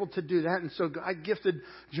was able to do that, and so God gifted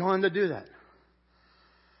John to do that.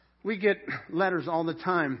 We get letters all the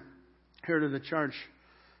time here to the church.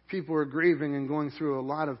 People are grieving and going through a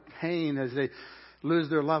lot of pain as they lose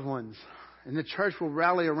their loved ones. And the church will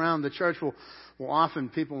rally around. The church will often,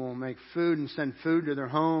 people will make food and send food to their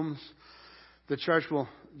homes. The church will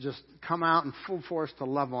just come out in full force to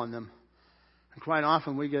love on them. And quite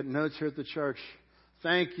often we get notes here at the church,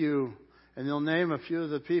 thank you. And they'll name a few of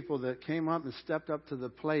the people that came up and stepped up to the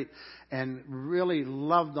plate and really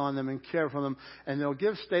loved on them and cared for them. And they'll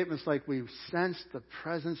give statements like, we've sensed the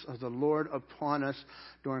presence of the Lord upon us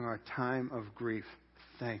during our time of grief.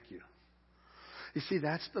 Thank you. You see,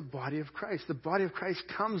 that's the body of Christ. The body of Christ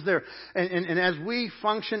comes there. And as we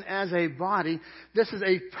function as a body, this is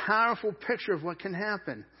a powerful picture of what can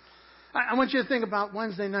happen. I want you to think about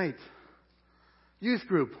Wednesday night. Youth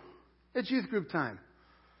group. It's youth group time.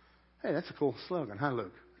 Hey, that's a cool slogan, huh,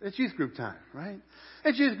 Luke? It's youth group time, right?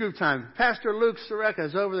 It's youth group time. Pastor Luke Sareka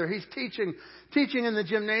is over there. He's teaching in the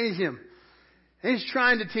gymnasium. He's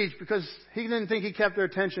trying to teach because he didn't think he kept their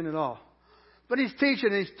attention at all. But he's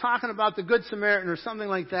teaching, and he's talking about the Good Samaritan or something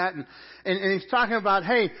like that. And he's talking about,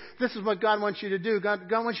 hey, this is what God wants you to do. God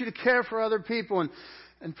wants you to care for other people.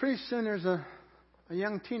 And pretty soon there's a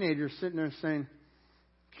young teenager sitting there saying,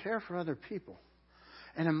 care for other people.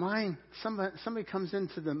 And somebody comes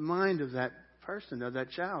into the mind of that person or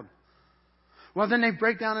that child? Well, then they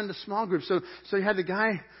break down into small groups. So you had the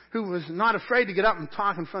guy who was not afraid to get up and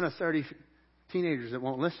talk in front of 30 teenagers that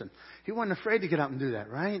won't listen. He wasn't afraid to get up and do that,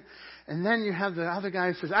 right? And then you have the other guy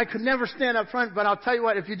who says, I could never stand up front, but I'll tell you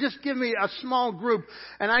what, if you just give me a small group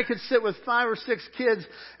and I could sit with 5 or 6 kids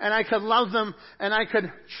and I could love them and I could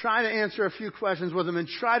try to answer a few questions with them and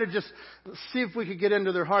try to just see if we could get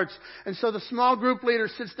into their hearts. And so the small group leader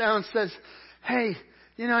sits down and says, hey,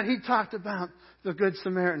 you know, he talked about the Good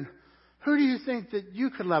Samaritan. Who do you think that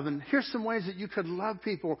you could love? And here's some ways that you could love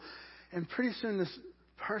people. And pretty soon this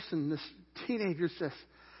person, this teenager says,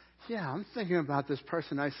 yeah, I'm thinking about this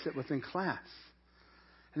person I sit with in class.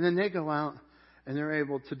 And then they go out and they're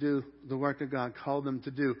able to do the work that God called them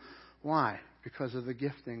to do. Why? Because of the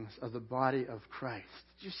giftings of the body of Christ.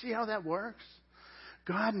 Do you see how that works?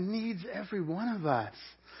 God needs every one of us.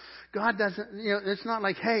 God doesn't, it's not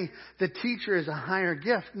like, hey, the teacher is a higher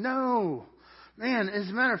gift. No. Man, as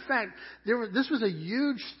a matter of fact, this was a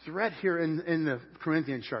huge threat here in the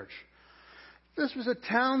Corinthian church. This was a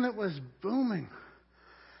town that was booming.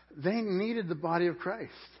 They needed the body of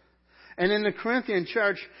Christ. And in the Corinthian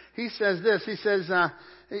church, he says this. He says,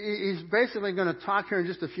 he's basically going to talk here in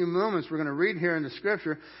just a few moments. We're going to read here in the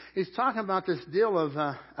scripture. He's talking about this deal of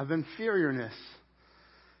inferiorness,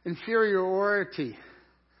 inferiority.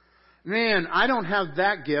 Man, I don't have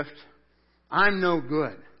that gift. I'm no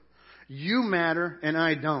good. You matter and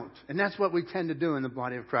I don't. And that's what we tend to do in the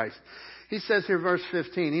body of Christ. He says here, verse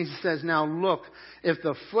 15, he says, now look, if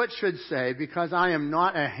the foot should say, because I am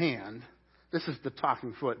not a hand, this is the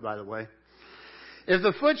talking foot, by the way. If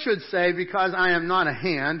the foot should say, because I am not a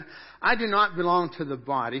hand, I do not belong to the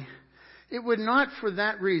body, it would not for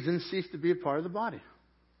that reason cease to be a part of the body.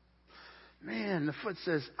 Man, the foot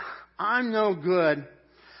says, I'm no good.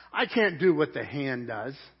 I can't do what the hand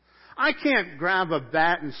does. I can't grab a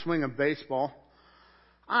bat and swing a baseball.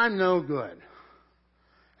 I'm no good.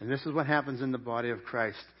 And this is what happens in the body of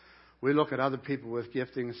Christ. We look at other people with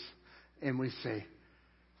giftings and we say,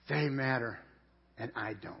 they matter and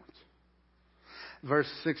I don't. Verse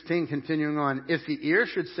 16, continuing on, if the ear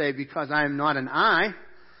should say, because I am not an eye,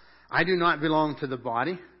 I do not belong to the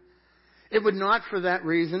body, it would not for that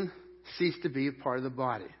reason cease to be a part of the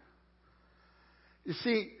body. You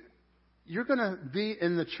see, you're going to be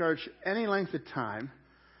in the church any length of time,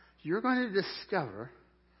 you're going to discover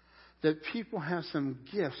that people have some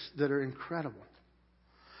gifts that are incredible.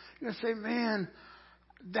 You're going to say, man,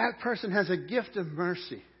 that person has a gift of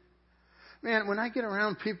mercy. Man, when I get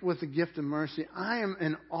around people with the gift of mercy, I am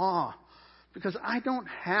in awe because I don't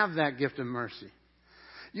have that gift of mercy.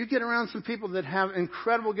 You get around some people that have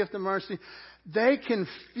incredible gift of mercy, they can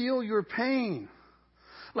feel your pain.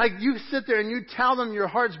 Like you sit there and you tell them your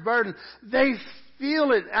heart's burden, they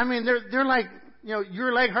feel it. I mean, they're like,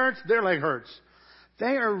 your leg hurts, their leg hurts.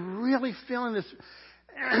 They are really feeling this.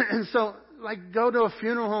 And so, like, go to a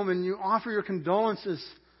funeral home and you offer your condolences.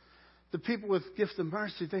 The people with gifts of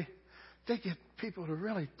mercy, they get people to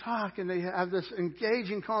really talk and they have this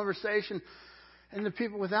engaging conversation. And the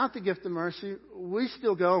people without the gift of mercy, we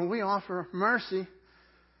still go and we offer mercy.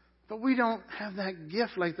 But we don't have that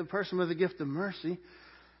gift like the person with the gift of mercy.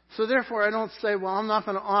 So therefore, I don't say, well, I'm not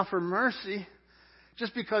going to offer mercy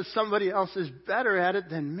just because somebody else is better at it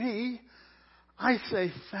than me. I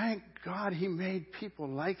say, thank God He made people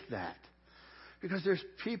like that. Because there's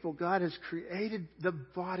people, God has created the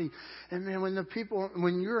body. And man,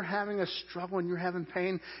 when you're having a struggle and you're having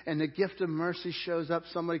pain and the gift of mercy shows up,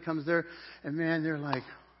 somebody comes there and man, they're like,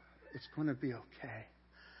 it's going to be okay.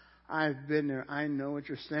 I've been there. I know what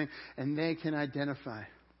you're saying. And they can identify.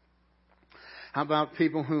 How about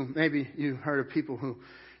people who, maybe you heard of people who,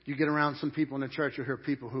 you get around some people in the church, you hear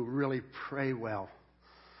people who really pray well.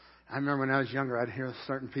 I remember when I was younger, I'd hear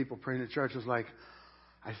certain people praying in the church. It was like,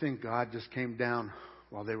 I think God just came down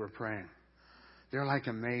while they were praying. They're like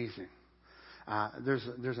amazing.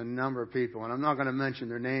 There's a number of people, and I'm not going to mention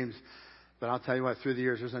their names, but I'll tell you what, through the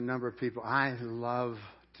years, there's a number of people I love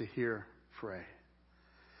to hear pray.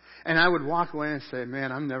 And I would walk away and say,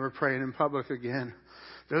 man, I'm never praying in public again.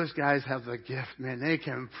 Those guys have the gift, man. They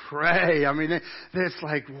can pray. I mean, it's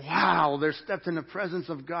like, wow, they're stepped in the presence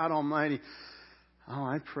of God Almighty. Oh,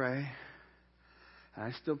 I pray.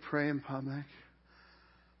 I still pray in public.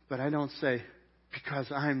 But I don't say, because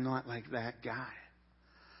I'm not like that guy.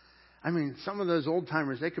 I mean, some of those old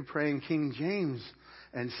timers, they could pray in King James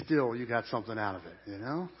and still you got something out of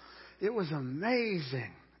it, It was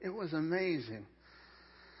amazing. It was amazing.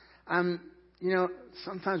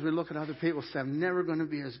 Sometimes we look at other people and say, I'm never going to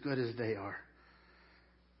be as good as they are.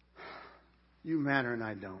 You matter and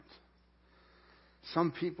I don't.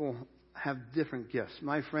 Some people have different gifts.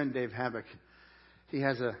 My friend Dave Habbock,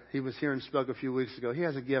 He was here and spoke a few weeks ago. He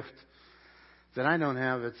has a gift that I don't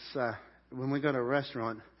have. It's when we go to a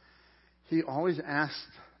restaurant, he always asks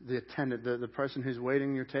the attendant, the person who's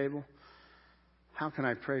waiting your table, how can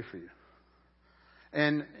I pray for you?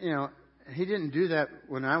 And, he didn't do that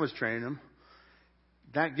when I was training him.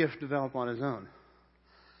 That gift developed on his own.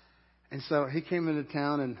 And so he came into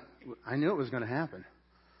town, and I knew it was going to happen.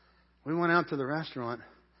 We went out to the restaurant,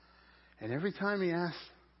 and every time he asked,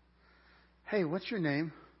 hey, what's your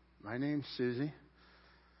name? My name's Susie.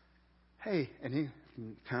 Hey, and he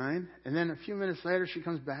kind. And then a few minutes later, she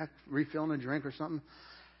comes back, refilling a drink or something.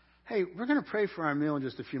 Hey, we're going to pray for our meal in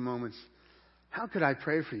just a few moments. How could I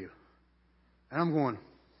pray for you? And I'm going,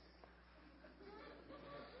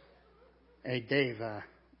 hey, Dave,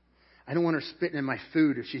 I don't want her spitting in my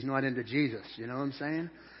food if she's not into Jesus. You know what I'm saying?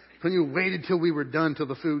 Couldn't you wait until we were done till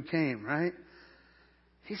the food came, right?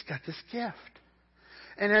 He's got this gift.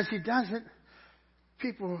 And as he does it,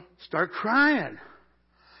 people start crying.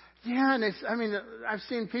 Yeah, and I've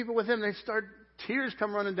seen people with him, tears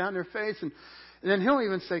come running down their face, and then he'll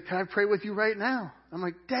even say, can I pray with you right now? I'm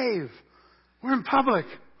like, Dave, we're in public.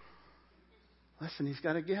 Listen, he's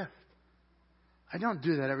got a gift. I don't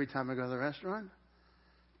do that every time I go to the restaurant.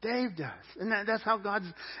 Dave does. And that's how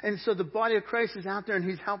and so the body of Christ is out there, and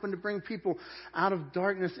he's helping to bring people out of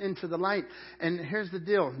darkness into the light. And here's the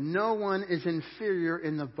deal. No one is inferior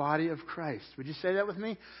in the body of Christ. Would you say that with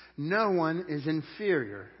me? No one is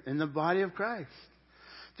inferior in the body of Christ.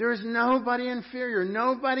 There is nobody inferior.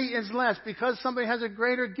 Nobody is less. Because somebody has a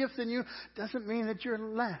greater gift than you doesn't mean that you're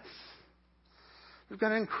less. We've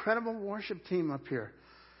got an incredible worship team up here.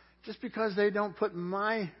 Just because they don't put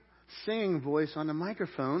my singing voice on the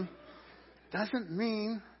microphone doesn't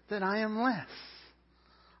mean that I am less.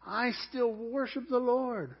 I still worship the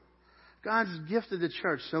Lord. God's gifted the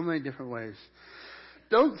church so many different ways.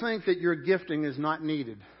 Don't think that your gifting is not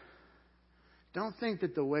needed. Don't think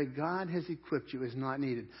that the way God has equipped you is not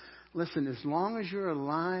needed. Listen, as long as you're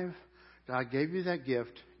alive, God gave you that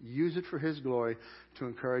gift. Use it for His glory to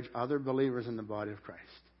encourage other believers in the body of Christ.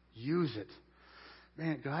 Use it.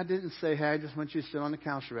 Man, God didn't say, hey, I just want you to sit on the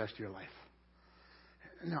couch the rest of your life.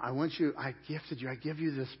 No, I gifted you. I give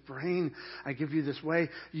you this brain. I give you this way.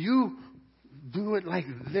 You do it like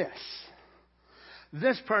this.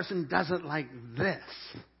 This person does it like this.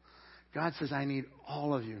 God says, I need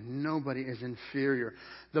all of you. Nobody is inferior.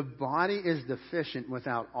 The body is deficient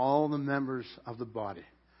without all the members of the body.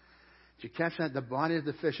 Did you catch that? The body is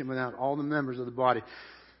deficient without all the members of the body.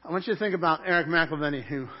 I want you to think about Eric McElveny,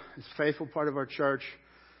 who is a faithful part of our church,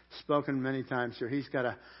 spoken many times here. He's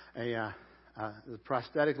got a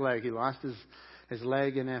prosthetic leg. He lost his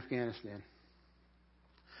leg in Afghanistan.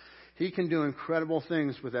 He can do incredible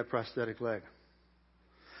things with that prosthetic leg.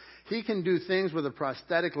 He can do things with a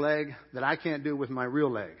prosthetic leg that I can't do with my real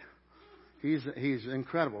leg. He's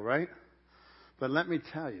incredible, right? But let me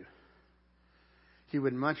tell you, he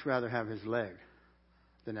would much rather have his leg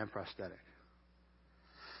than that prosthetic.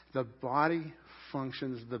 The body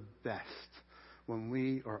functions the best when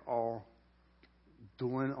we are all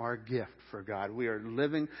doing our gift for God. We are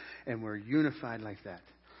living and we're unified like that.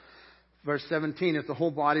 Verse 17, if the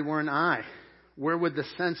whole body were an eye, where would the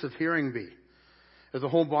sense of hearing be? If the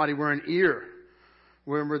whole body were an ear,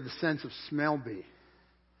 where would the sense of smell be?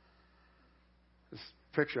 This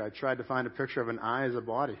picture, I tried to find a picture of an eye as a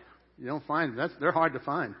body. You don't find them. They're hard to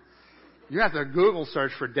find. You have to Google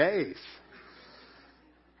search for days.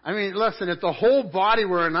 I mean, listen, if the whole body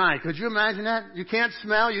were an eye, could you imagine that? You can't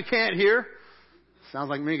smell, you can't hear. Sounds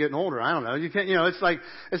like me getting older. I don't know. You can't, it's like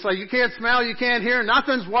you can't smell, you can't hear,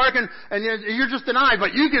 nothing's working, and you're just an eye,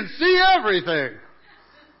 but you can see everything.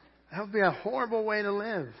 That would be a horrible way to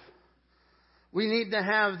live. We need to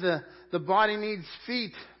have the body needs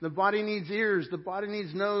feet, the body needs ears, the body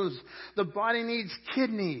needs nose, the body needs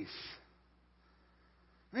kidneys.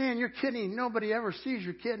 Man, your kidney, nobody ever sees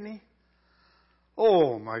your kidney.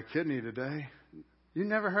 Oh, my kidney today. You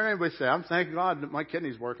never heard anybody say, I'm thank God that my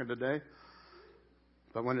kidney's working today.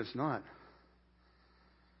 But when it's not,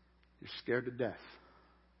 you're scared to death.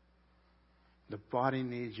 The body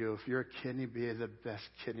needs you. If you're a kidney, be the best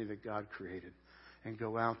kidney that God created. And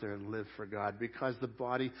go out there and live for God. Because the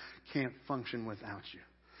body can't function without you.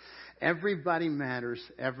 Everybody matters.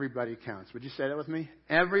 Everybody counts. Would you say that with me?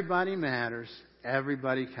 Everybody matters.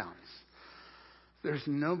 Everybody counts. There's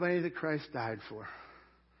nobody that Christ died for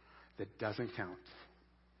that doesn't count.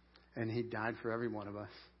 And He died for every one of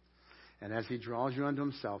us. And as He draws you unto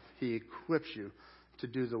Himself, He equips you to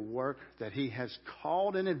do the work that He has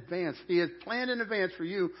called in advance. He has planned in advance for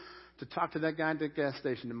you to talk to that guy at the gas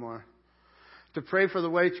station tomorrow. To pray for the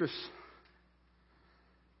waitress.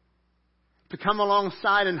 to come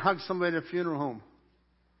alongside and hug somebody at a funeral home.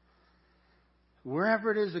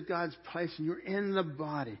 Wherever it is that God's placing, you're in the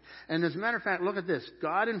body. And as a matter of fact, look at this.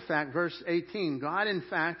 God, in fact, verse 18, God, in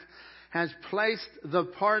fact, has placed the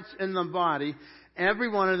parts in the body, every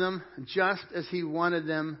one of them, just as He wanted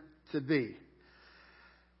them to be.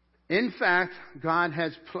 In fact, God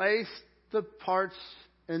has placed the parts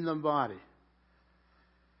in the body.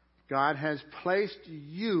 God has placed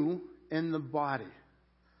you in the body.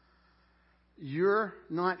 You're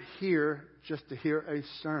not here just to hear a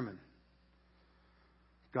sermon.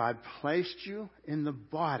 God placed you in the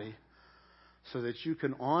body so that you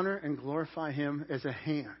can honor and glorify Him as a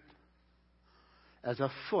hand, as a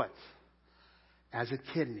foot, as a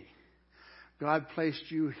kidney. God placed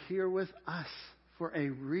you here with us for a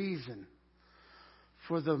reason,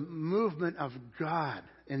 for the movement of God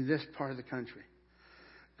in this part of the country.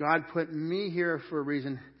 God put me here for a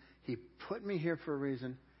reason. He put me here for a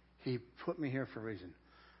reason. He put me here for a reason.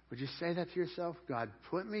 Would you say that to yourself? God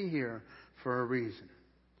put me here for a reason.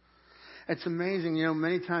 It's amazing,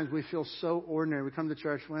 many times we feel so ordinary. We come to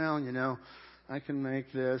church, I can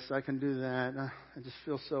make this, I can do that. I just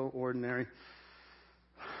feel so ordinary.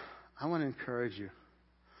 I want to encourage you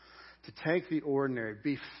to take the ordinary,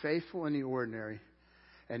 be faithful in the ordinary,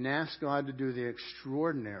 and ask God to do the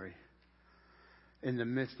extraordinary in the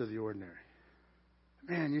midst of the ordinary.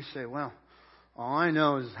 Man, you say, all I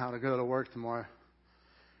know is how to go to work tomorrow.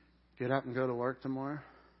 Get up and go to work tomorrow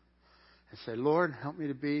and say, Lord, help me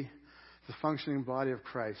to be the functioning body of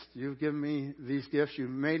Christ. You've given me these gifts.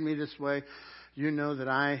 You've made me this way. You know that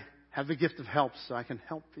I have the gift of help, so I can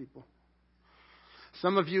help people.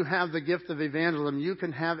 Some of you have the gift of evangelism. You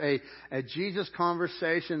can have a Jesus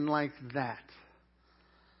conversation like that.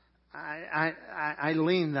 I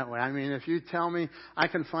lean that way. I mean, if you tell me I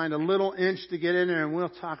can find a little inch to get in there and we'll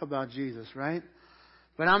talk about Jesus, right?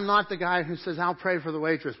 But I'm not the guy who says, I'll pray for the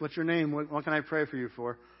waitress. What's your name? What can I pray for you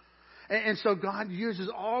for? And so God uses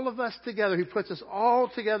all of us together. He puts us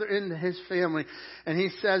all together into His family. And He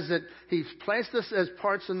says that He's placed us as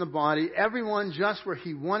parts in the body, everyone just where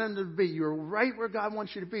He wanted them to be. You're right where God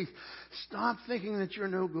wants you to be. Stop thinking that you're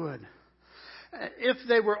no good. If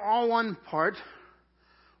they were all one part,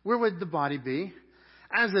 where would the body be?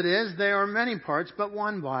 As it is, there are many parts, but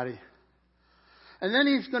one body. And then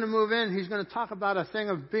He's going to move in. He's going to talk about a thing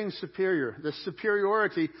of being superior. The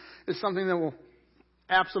superiority is something that will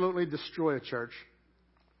absolutely destroy a church.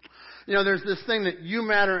 There's this thing that you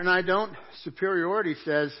matter and I don't. Superiority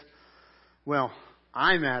says,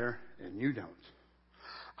 I matter and you don't.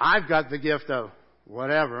 I've got the gift of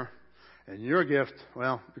whatever, and your gift,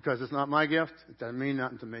 because it's not my gift, it doesn't mean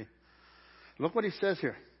nothing to me. Look what He says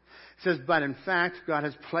here. He says, but in fact, God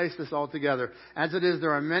has placed this all together. As it is,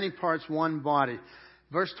 there are many parts, one body.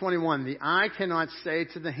 Verse 21, the eye cannot say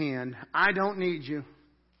to the hand, I don't need you.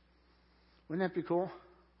 Wouldn't that be cool?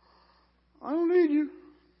 I don't need you.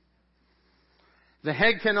 The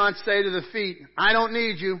head cannot say to the feet, I don't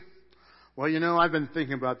need you. I've been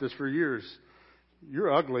thinking about this for years.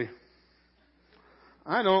 You're ugly.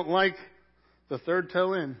 I don't like the third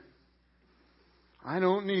toe in. I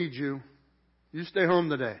don't need you. You stay home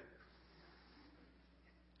today.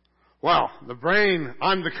 The brain,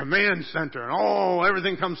 I'm the command center, and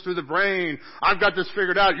everything comes through the brain. I've got this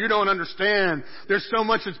figured out. You don't understand. There's so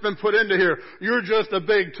much that's been put into here. You're just a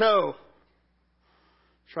big toe.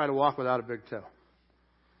 Try to walk without a big toe.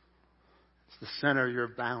 It's the center of your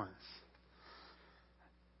balance.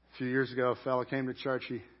 A few years ago, a fellow came to church.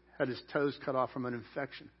 He had his toes cut off from an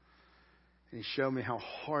infection. And he showed me how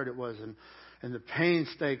hard it was and the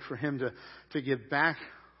painstaking for him to get back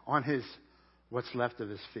on what's left of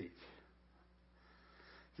his feet.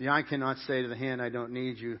 The eye cannot say to the hand, I don't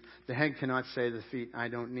need you. The head cannot say to the feet, I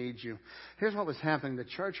don't need you. Here's what was happening. The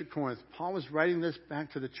church at Corinth. Paul was writing this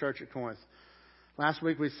back to the church at Corinth. Last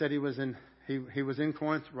week we said he was in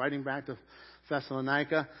Corinth, writing back to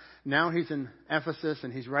Thessalonica. Now he's in Ephesus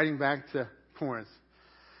and he's writing back to Corinth.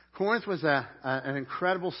 Corinth was an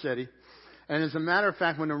incredible city. And as a matter of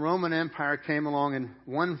fact, when the Roman Empire came along in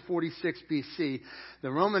 146 BC,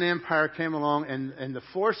 the Roman Empire came along and the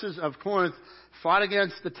forces of Corinth fought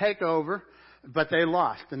against the takeover, but they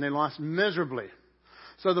lost, and they lost miserably.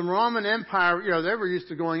 So the Roman Empire, they were used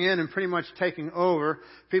to going in and pretty much taking over.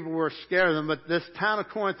 People were scared of them, but this town of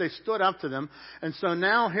Corinth, they stood up to them. And so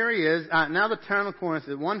now here he is, now the town of Corinth,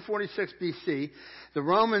 at 146 BC, the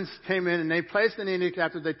Romans came in and they placed an edict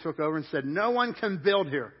after they took over and said, no one can build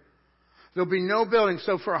here. There'll be no building.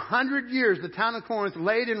 So for 100 years, the town of Corinth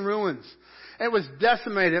laid in ruins. It was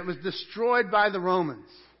decimated. It was destroyed by the Romans.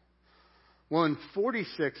 Well, in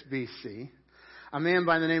 46 BC, a man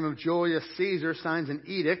by the name of Julius Caesar signs an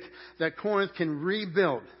edict that Corinth can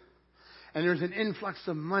rebuild. And there's an influx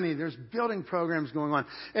of money. There's building programs going on.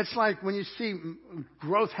 It's like when you see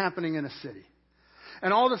growth happening in a city.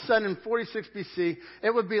 And all of a sudden in 46 BC,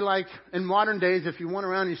 it would be like in modern days if you went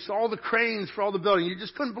around and you saw all the cranes for all the building. You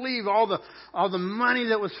just couldn't believe all the money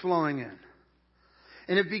that was flowing in.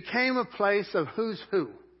 And it became a place of who's who.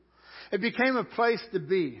 It became a place to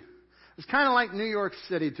be. It's kind of like New York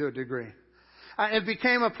City to a degree. It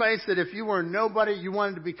became a place that if you were nobody, you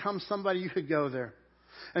wanted to become somebody, you could go there.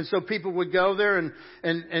 And so people would go there,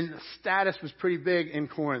 and status was pretty big in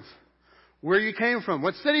Corinth. Where you came from?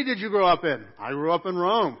 What city did you grow up in? I grew up in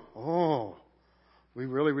Rome. Oh, we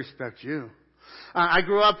really respect you. I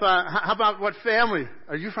grew up, how about what family?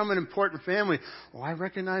 Are you from an important family? Oh, I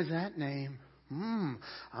recognize that name.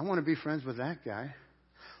 I want to be friends with that guy.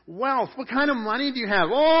 Wealth. What kind of money do you have?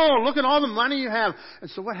 Oh, look at all the money you have. And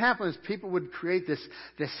so what happened is people would create this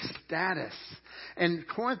status. And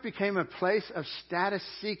Corinth became a place of status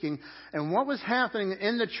seeking. And what was happening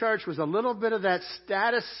in the church was a little bit of that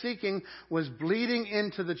status seeking was bleeding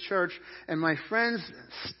into the church. And my friends,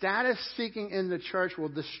 status seeking in the church will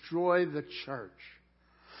destroy the church.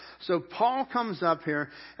 So Paul comes up here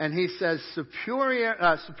and he says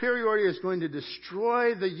superiority is going to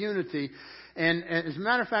destroy the unity. And as a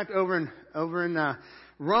matter of fact, over in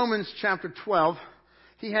Romans chapter 12,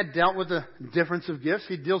 he had dealt with the difference of gifts.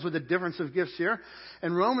 He deals with the difference of gifts here.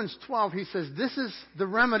 In Romans 12, he says this is the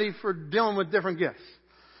remedy for dealing with different gifts.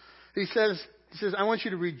 He says, I want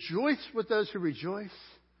you to rejoice with those who rejoice.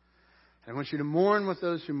 I want you to mourn with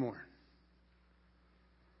those who mourn.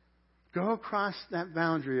 Go across that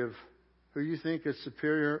boundary of who you think is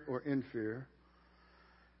superior or inferior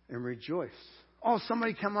and rejoice. Oh,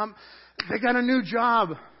 somebody come up, they got a new job.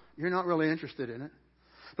 You're not really interested in it.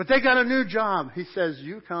 But they got a new job. He says,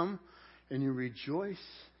 you come and you rejoice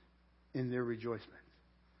in their rejoicement.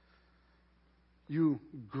 You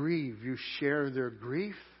grieve. You share their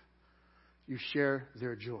grief. You share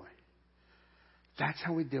their joy. That's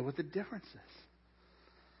how we deal with the differences.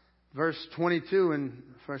 Verse 22 in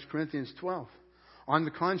 1 Corinthians 12. On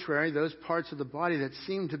the contrary, those parts of the body that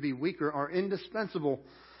seem to be weaker are indispensable.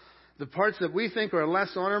 The parts that we think are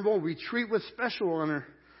less honorable, we treat with special honor.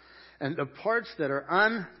 And the parts that are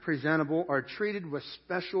unpresentable are treated with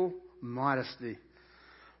special modesty.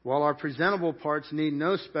 While our presentable parts need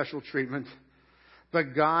no special treatment,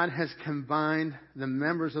 but God has combined the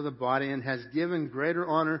members of the body and has given greater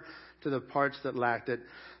honor to the parts that lacked it,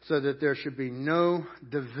 so that there should be no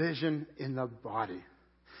division in the body,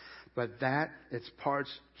 but that its parts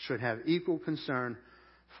should have equal concern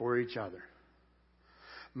for each other.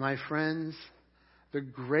 My friends, the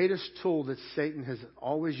greatest tool that Satan has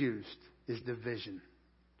always used is division.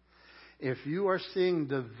 If you are seeing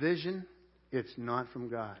division, it's not from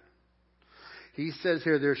God. He says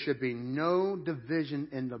here there should be no division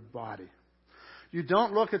in the body. You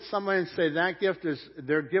don't look at somebody and say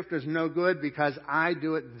their gift is no good because I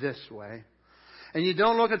do it this way. And you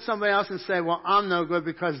don't look at somebody else and say, well, I'm no good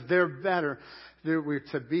because they're better. We're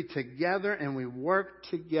to be together and we work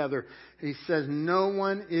together. He says no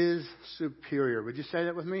one is superior. Would you say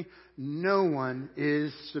that with me? No one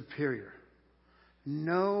is superior.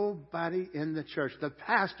 Nobody in the church. The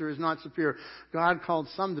pastor is not superior. God called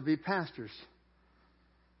some to be pastors.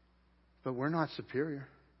 But we're not superior.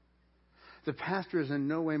 The pastor is in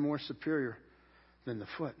no way more superior than the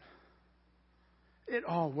foot. It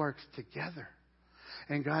all works together.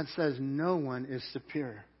 And God says no one is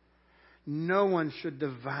superior. No one should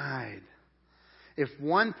divide. If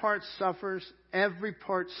one part suffers, every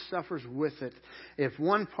part suffers with it. If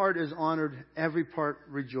one part is honored, every part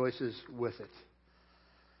rejoices with it.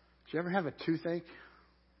 Did you ever have a toothache?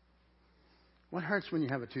 What hurts when you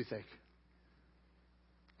have a toothache?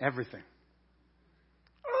 Everything.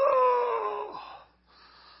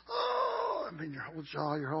 I mean, your whole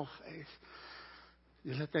jaw, your whole face.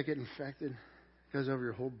 You let that get infected, it goes over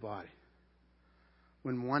your whole body.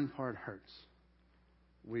 When one part hurts,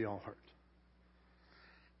 we all hurt.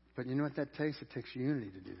 But you know what that takes? It takes unity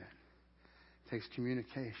to do that. It takes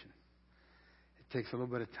communication. It takes a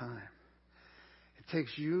little bit of time. It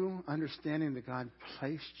takes you understanding that God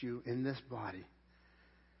placed you in this body.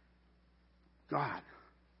 God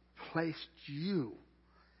placed you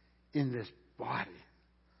in this body.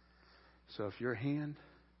 So if you're a hand,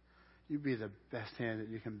 you be the best hand that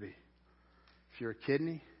you can be. If you're a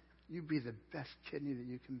kidney, you be the best kidney that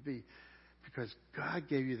you can be. Because God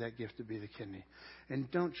gave you that gift to be the kidney. And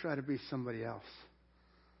don't try to be somebody else.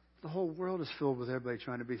 The whole world is filled with everybody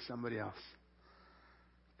trying to be somebody else.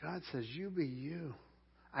 God says, you be you.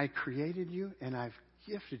 I created you and I've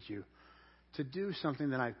gifted you to do something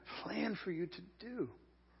that I planned for you to do.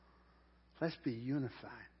 Let's be unified.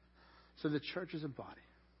 So the church is a body.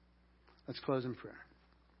 Let's close in prayer.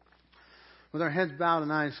 With our heads bowed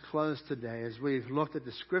and eyes closed today, as we've looked at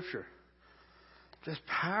the Scripture, this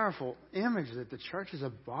powerful image that the church is a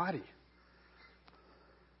body.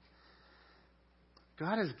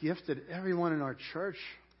 God has gifted everyone in our church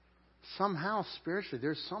somehow spiritually.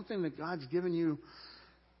 There's something that God's given you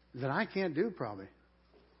that I can't do probably.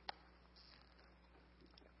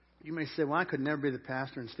 You may say, well, I could never be the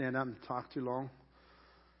pastor and stand up and talk too long.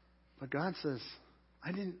 But God says,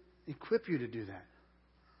 I didn't equip you to do that.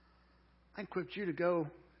 I equipped you to go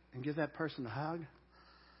and give that person a hug.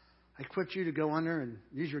 I equipped you to go under and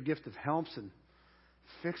use your gift of helps and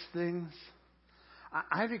fix things.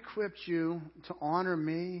 I've equipped you to honor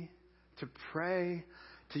me, to pray,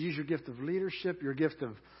 to use your gift of leadership, your gift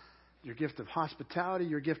of hospitality,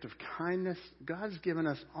 your gift of kindness. God's given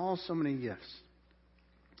us all so many gifts.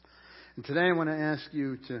 And today I want to ask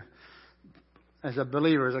you to, as a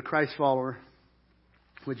believer, as a Christ follower,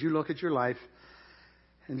 would you look at your life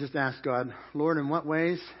and just ask God, Lord, in what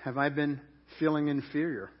ways have I been feeling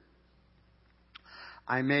inferior?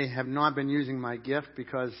 I may have not been using my gift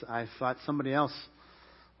because I thought somebody else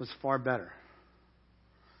was far better.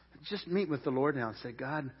 Just meet with the Lord now and say,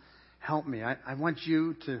 God, help me. I want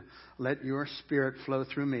you to let your Spirit flow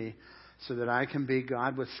through me so that I can be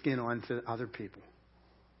God with skin on to other people.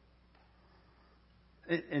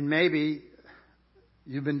 And maybe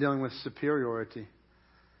you've been dealing with superiority.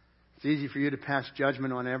 It's easy for you to pass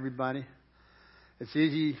judgment on everybody. It's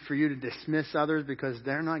easy for you to dismiss others because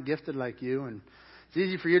they're not gifted like you. And it's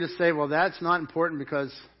easy for you to say, well, that's not important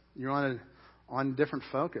because you're on a different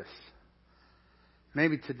focus.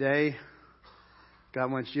 Maybe today,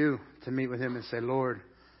 God wants you to meet with Him and say, Lord,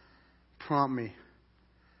 prompt me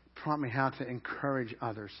how to encourage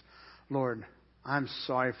others. Lord, I'm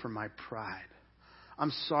sorry for my pride.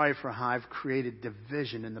 I'm sorry for how I've created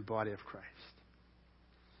division in the body of Christ.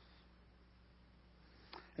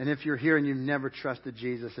 And if you're here and you've never trusted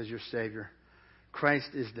Jesus as your Savior, Christ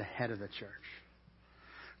is the head of the church.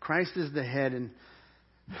 Christ is the head, and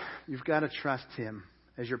you've got to trust Him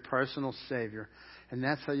as your personal Savior. And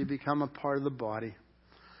that's how you become a part of the body.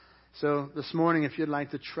 So this morning, if you'd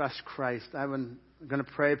like to trust Christ, I'm going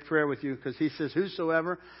to pray a prayer with you because He says,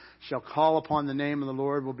 whosoever shall call upon the name of the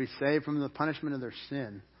Lord will be saved from the punishment of their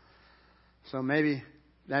sin. So maybe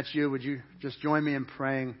that's you. Would you just join me in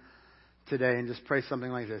praying today and just pray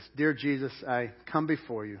something like this? Dear Jesus, I come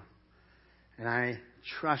before you and I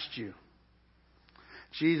trust you.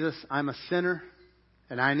 Jesus, I'm a sinner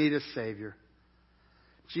and I need a Savior.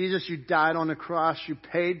 Jesus, you died on the cross. You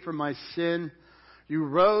paid for my sin. You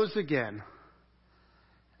rose again.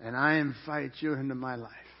 And I invite you into my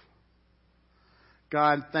life.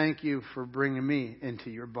 God, thank you for bringing me into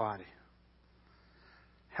your body.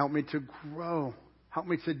 Help me to grow. Help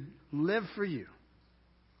me to live for you.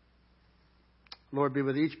 Lord, be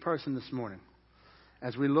with each person this morning.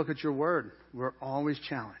 As we look at your word, we're always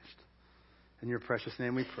challenged. In your precious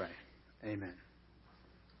name we pray. Amen.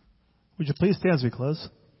 Would you please stand as we close?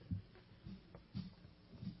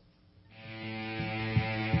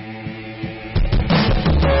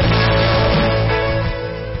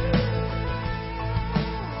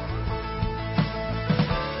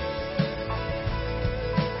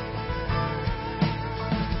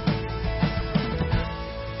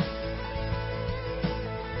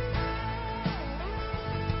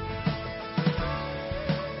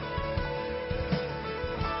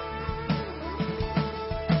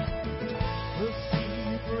 We'll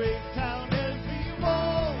see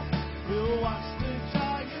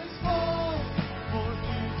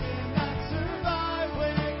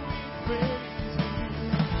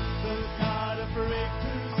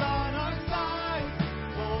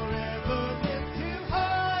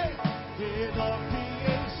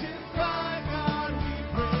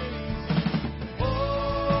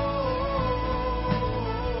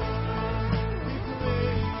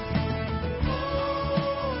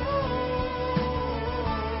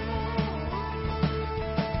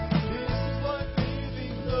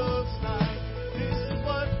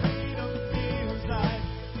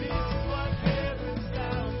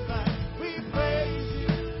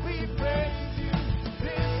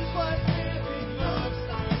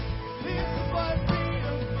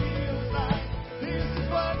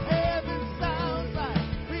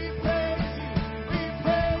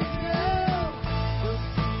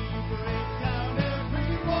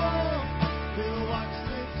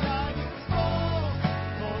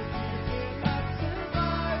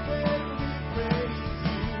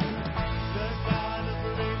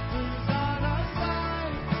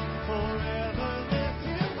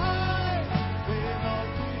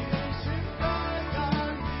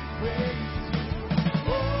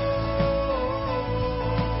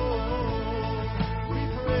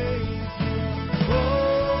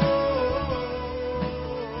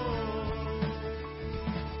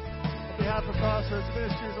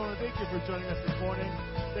for joining us this morning.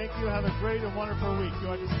 Thank you. Have a great and wonderful week. You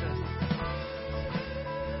are dismissed.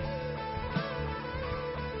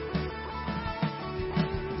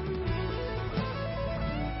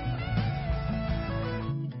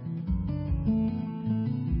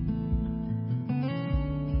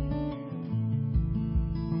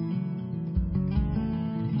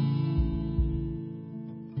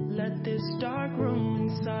 Let this dark room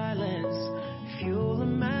in silence fuel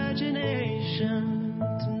imagination.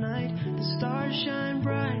 Tonight the stars shine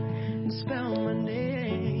bright and spell my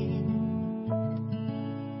name.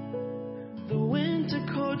 The winter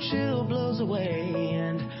cold chill blows away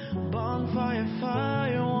and bonfire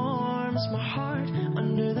fire warms my heart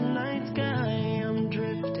under the night sky.